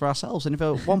videos for ourselves, and if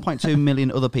 1.2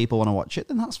 million other people want to watch it,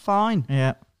 then that's fine.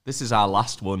 Yeah. This is our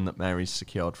last one that Mary's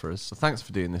secured for us. So thanks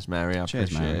for doing this, Mary. I Cheers,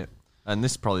 appreciate Mary. it. And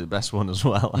this is probably the best one as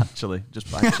well, actually.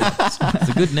 Just by chance. It's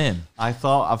a good name. I've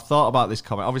thought about this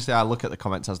comment. Obviously, I look at the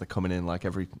comments as they're coming in, like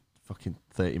every fucking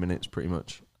 30 minutes, pretty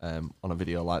much, on a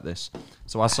video like this.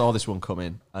 So I saw this one come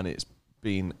in, and it's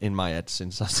been in my head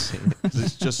since I've seen it. 'Cause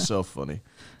it's just so funny.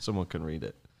 Someone can read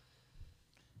it.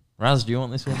 Raz, do you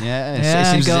want this one? Yeah, Yeah,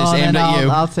 it seems go it's on aimed then, at you.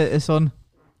 I'll take this one.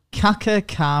 Kaka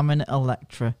Carmen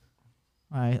Electra.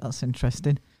 Right, that's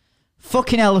interesting.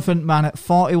 Fucking elephant man at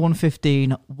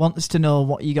 4115 wants to know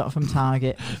what you got from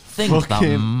Target. Think that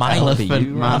Fucking might be elephant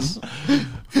you, man. Raz.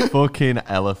 Fucking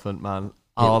elephant, man.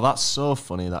 Oh, that's so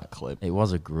funny, that clip. It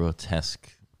was a grotesque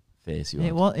face. You It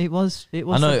had. was. It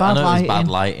was. I know. the bad I know it was lighting. bad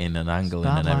lighting and angling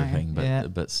bad and everything,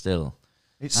 lighting, but still,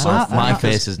 It's so Ah, funny. my because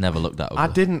face has never looked that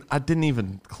ugly. I didn't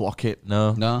even clock it.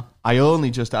 No. No, I only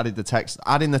just added the text.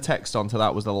 Adding the text onto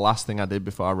that was the last thing I did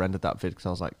before I rendered that vid because I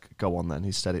was like, go on then.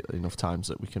 He's said it enough times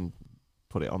that we can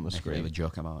put it on the make a bit of a screen.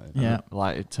 joke about it. Yeah.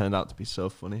 Like, it turned out to be so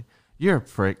funny. You're a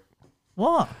prick.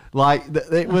 What? Like,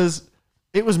 it was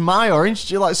It was my orange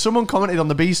juice. Like someone commented on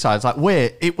the B-sides, like,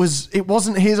 wait, it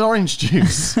wasn't his orange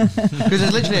juice. Because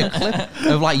there's literally a clip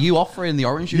of like you offering the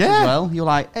orange juice Yeah. as well. You're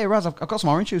like, hey Raz, I've got some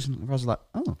orange juice. And Raz was like,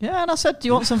 oh. Yeah, and I said, do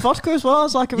you want some vodka as well?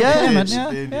 As like a Yeah, repayment. you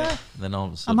Yeah, did, yeah. Then all of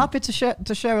a I'm sudden, happy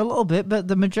to share a little bit, but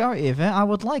the majority of it I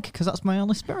would like because that's my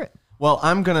only spirit. Well,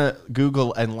 I'm gonna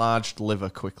Google enlarged liver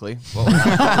quickly. what was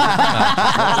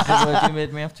the word you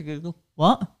made me have to Google?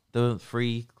 What? The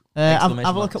free. Have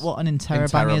a look at what an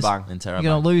interrobang is. Interrobang.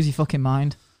 You're gonna lose your fucking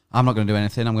mind. I'm not going to do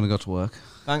anything. I'm going to go to work.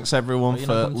 Thanks everyone you're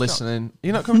not for coming to listening.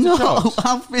 You're not coming to No, shops?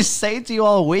 I've been saying to you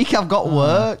all week, I've got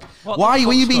work. What Why the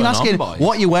were you fuck's being going asking on, boys?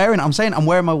 what you're wearing? I'm saying I'm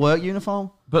wearing my work uniform.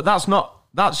 But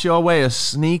that's your way of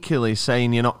sneakily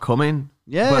saying you're not coming.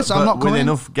 Yes, but I'm not with coming.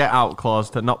 enough get out clause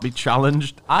to not be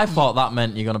challenged. I thought that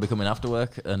meant you're going to be coming after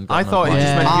work. And I thought it just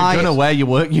Yeah. meant you're going to wear your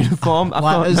work uniform. I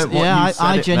thought it meant what you said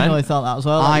I it genuinely meant. thought that as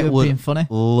well. I Like you were would being funny.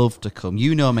 love to come.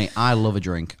 You know me. I love a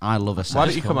drink. I love a Why don't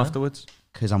sesh. you come afterwards?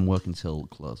 Because I'm working till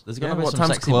close. There's Yeah, going to be what some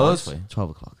time's sexy close? boys for you. 12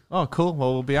 o'clock. Oh, cool.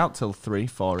 Well, we'll be out till 3,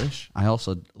 4-ish. I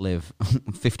also live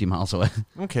 50 miles away.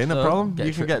 Okay, no So, problem. Get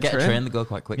You a can tra- get a train. train that go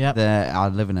quite quick. Yep. I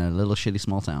live in a little shitty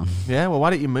small town. Yeah, well, why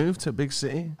don't you move to a big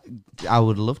city? I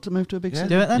would love to move to a big Yeah. city.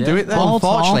 Do it then. Yeah. Do it then. All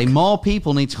Unfortunately, talk. more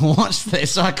people need to watch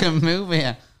this so I can move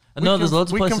here. And no, We there's can-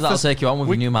 loads of we places can that'll fac- take you on with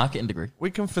we- your new marketing degree.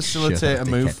 We can facilitate Shut up,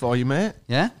 a move dickhead. for you, mate.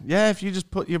 Yeah? Yeah, if you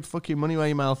just put your fucking money where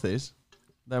your mouth is,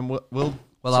 then we'll Well,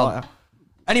 sort I'll- it out.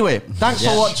 Anyway, thanks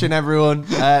for watching, everyone.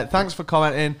 Thanks for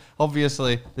commenting.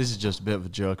 Obviously, this is just a bit of a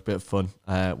joke, a bit of fun.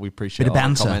 We appreciate Bit of all the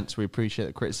banter. comments. We appreciate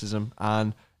the criticism,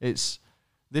 and this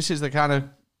is the kind of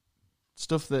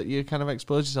stuff that you kind of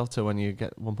expose yourself to when you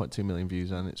get 1.2 million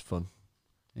views, and it's fun.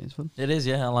 It's fun. It is,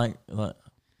 yeah. I like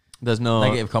There's no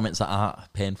negative comments that are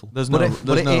painful. There's no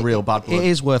real bad blood. It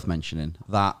is worth mentioning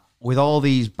that with all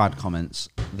these bad comments,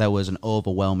 there was an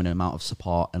overwhelming amount of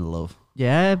support and love.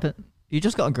 Yeah, but you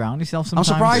just got to ground yourself I'm sometimes.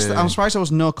 surprised. I'm surprised there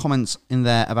was no comments in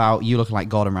there about you looking like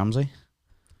Gordon Ramsay,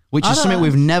 which I is don't something know.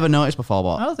 we've never noticed before.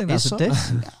 But I don't think that's it's a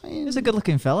diss. He's a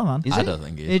good-looking fella, man. Is I he? don't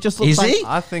think He just looks Is like he?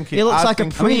 I think he looks like a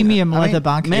premium leather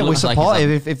bag. Mate, we're looks like supportive.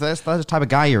 he's If that's the type of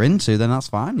guy you're into, then that's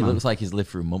fine. He Man. looks like he's lived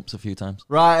through mumps a few times.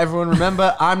 Right, everyone,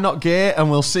 remember, I'm not gay, and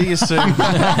we'll see you soon.